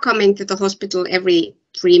they are coming to the hospital every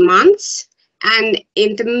 3 months. And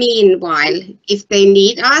in the meanwhile, if they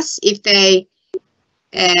need us, if they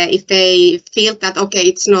feel that, okay,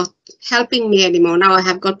 it's not helping me anymore, now I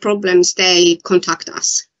have got problems, they contact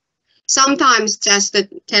us. Sometimes just a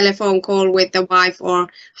telephone call with the wife or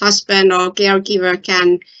husband or caregiver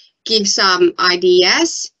can give some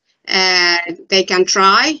ideas. They can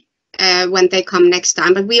try when they come next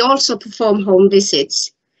time. But we also perform home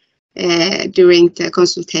visits during the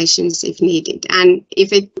consultations if needed. And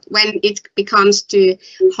when it becomes too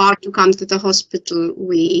hard to come to the hospital,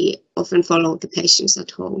 we often follow the patients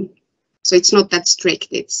at home. So it's not that strict,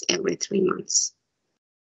 it's every 3 months.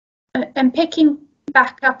 And picking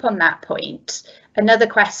back up on that point, another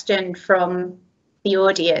question from the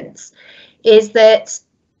audience is that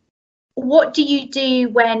what do you do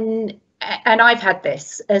when, and I've had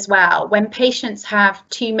this as well, when patients have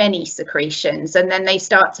too many secretions and then they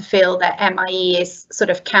start to feel that MIE is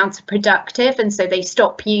sort of counterproductive and so they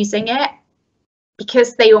stop using it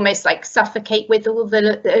because they almost like suffocate with all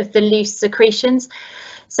the loose secretions.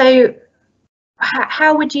 So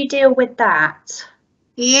how would you deal with that?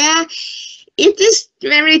 Yeah, it is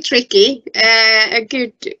very tricky. A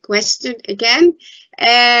good question again.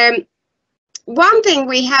 One thing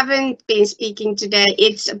we haven't been speaking today,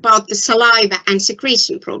 it's about the saliva and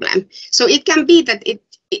secretion problem. So it can be that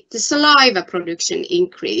the saliva production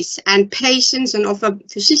increase, and patients and often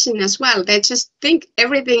physicians as well, they just think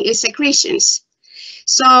everything is secretions.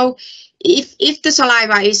 So if the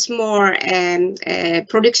saliva is more,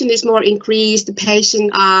 production is more increased, the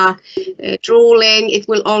patient are drooling, it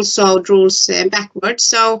will also drools backwards.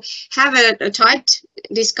 So have a tight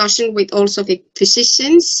discussion with also the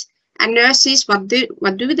physicians and nurses. What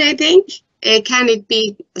do they think? Can it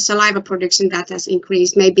be saliva production that has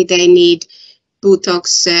increased? Maybe they need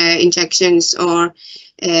Botox injections or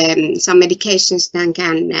some medications that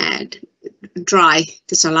can dry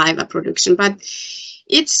the saliva production. But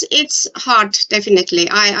it's hard, definitely.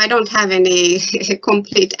 I don't have any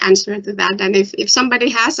complete answer to that. And if somebody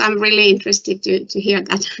has, I'm really interested to hear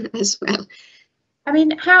that as well. I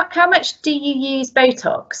mean, how much do you use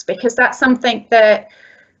Botox? Because that's something that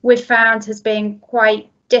we've found has been quite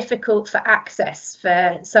difficult for access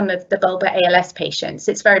for some of the bulbar ALS patients.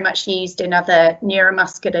 It's very much used in other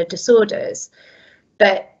neuromuscular disorders.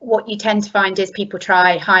 But what you tend to find is people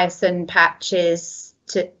try hyoscine patches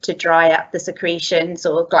to dry up the secretions,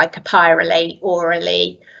 or glycopyrrolate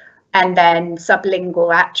orally, and then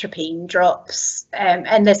sublingual atropine drops.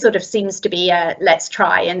 And there sort of seems to be a let's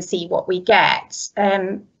try and see what we get.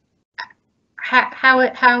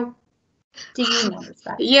 How do you notice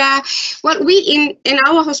that? Yeah, well, we in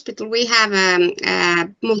our hospital we have a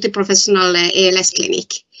multi-professional ALS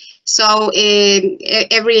clinic. So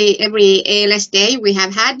every ALS day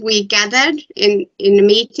we gathered in a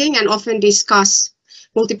meeting and often discuss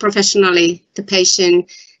multi-professionally the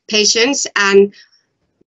patients, and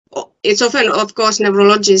it's often, of course,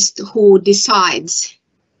 neurologist who decides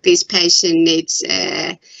this patient needs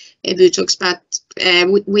a Botox, but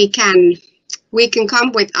we can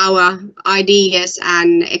come with our ideas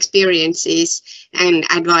and experiences and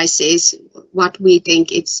advices what we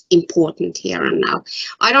think it's important here and now.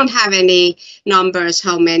 I don't have any numbers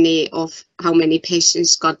how many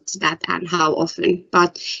patients got that and how often,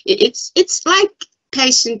 but it's like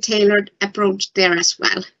patient-tailored approach there as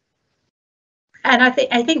well. And I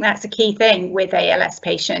think that's a key thing with ALS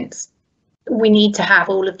patients. We need to have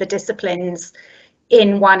all of the disciplines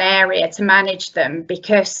in one area to manage them,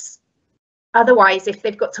 because otherwise, if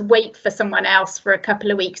they've got to wait for someone else for a couple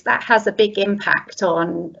of weeks, that has a big impact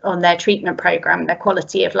on their treatment program, their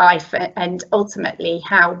quality of life, and ultimately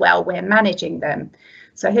how well we're managing them.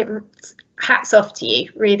 So I think hats off to you.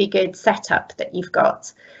 Really good setup that you've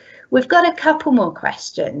got. We've got a couple more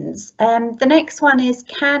questions. The next one is,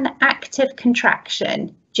 can active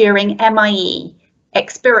contraction during MIE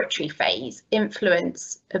expiratory phase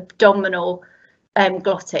influence abdominal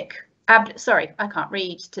glottic, sorry, I can't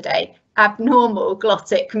read today, abnormal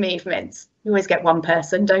glottic movements? You always get one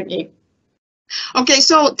person, don't you? Okay,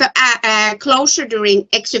 so the closure during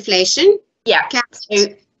exsufflation? Yeah.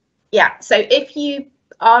 So if you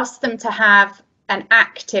ask them to have an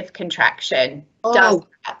active contraction, does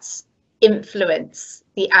that influence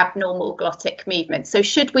the abnormal glottic movement? So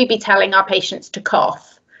should we be telling our patients to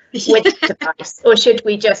cough with the device, or should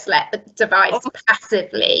we just let the device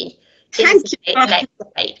passively insulate?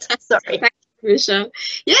 Sorry. Thank you, Michelle.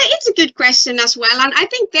 Yeah, it's a good question as well, and I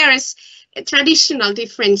think there is traditional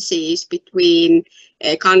differences between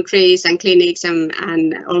countries and clinics and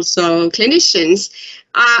also clinicians.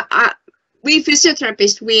 We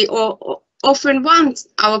physiotherapists, we often want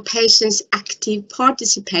our patients active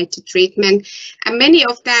participate to treatment, and many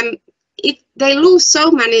of them, they lose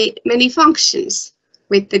so many functions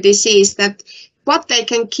with the disease that what they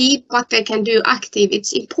can keep, what they can do active,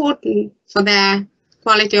 it's important for their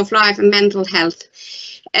quality of life and mental health.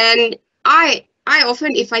 And I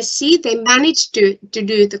often, if I see they manage to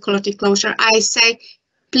do the clotted closure, I say,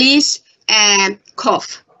 please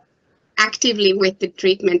cough actively with the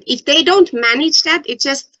treatment. If they don't manage that, it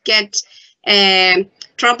just gets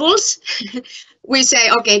troubles. We say,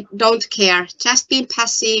 okay, don't care, just be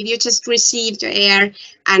passive, you just receive the air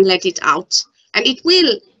and let it out. And it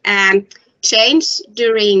will change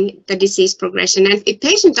during the disease progression. And if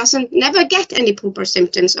patient never get any pooper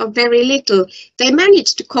symptoms or very little, they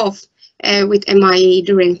manage to cough with MIE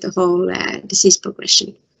during the whole disease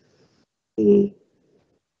progression.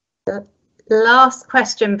 Last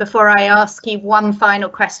question before I ask you one final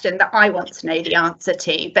question that I want to know the answer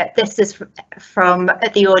to, but this is from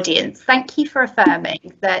the audience. Thank you for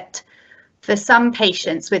affirming that for some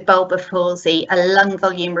patients with bulbar palsy, a lung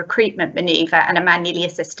volume recruitment manoeuvre and a manually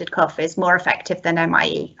assisted cough is more effective than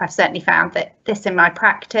MIE. I've certainly found this in my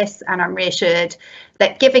practice, and I'm reassured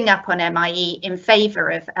that giving up on MIE in favour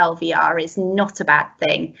of LVR is not a bad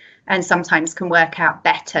thing, and sometimes can work out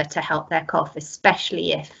better to help their cough,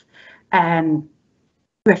 especially if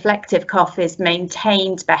reflective cough is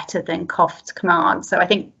maintained better than cough to command. So I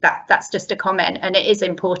think that's just a comment, and it is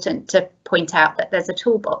important to point out that there's a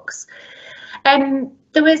toolbox.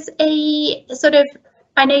 There was a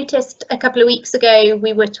I noticed a couple of weeks ago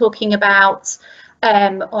we were talking about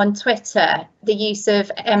on Twitter the use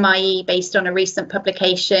of MIE based on a recent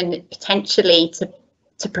publication potentially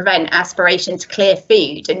to prevent aspiration to clear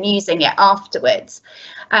food and using it afterwards.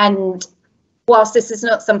 And whilst this is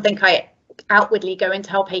not something I outwardly go and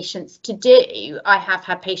tell patients to do, I have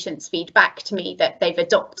had patients feed back to me that they've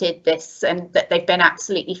adopted this and that they've been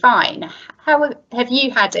absolutely fine. How have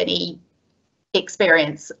you had any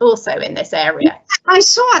experience also in this area? I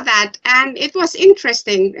saw that and it was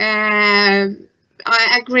interesting. I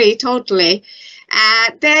agree totally.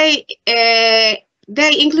 They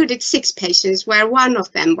included 6 patients where one of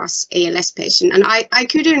them was ALS patient, and I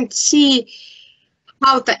couldn't see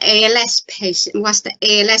how the ALS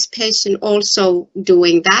patient also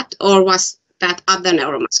doing that, or was that other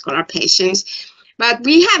neuromuscular patients. But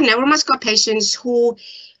we have neuromuscular patients who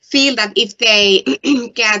feel that if they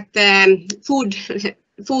get food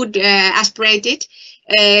aspirated,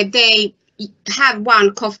 they have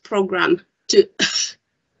one cough program to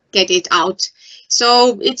get it out.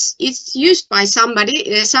 So it's used by someone,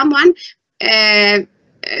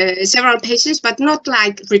 several patients, but not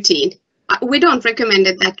like routine. We don't recommend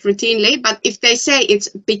it that routinely, but if they say it's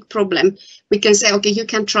a big problem, we can say, okay, you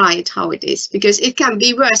can try it how it is, because it can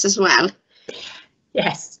be worse as well.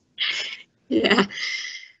 Yes. Yeah.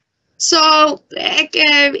 So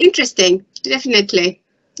interesting, definitely.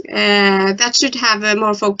 That should have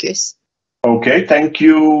more focus. Okay, thank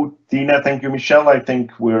you, Tina. Thank you, Michelle. I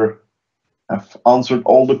think we have answered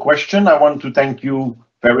all the questions. I want to thank you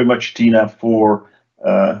very much, Tina, for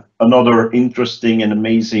another interesting and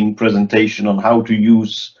amazing presentation on how to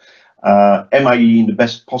use MIE in the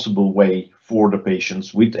best possible way for the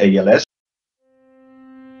patients with ALS.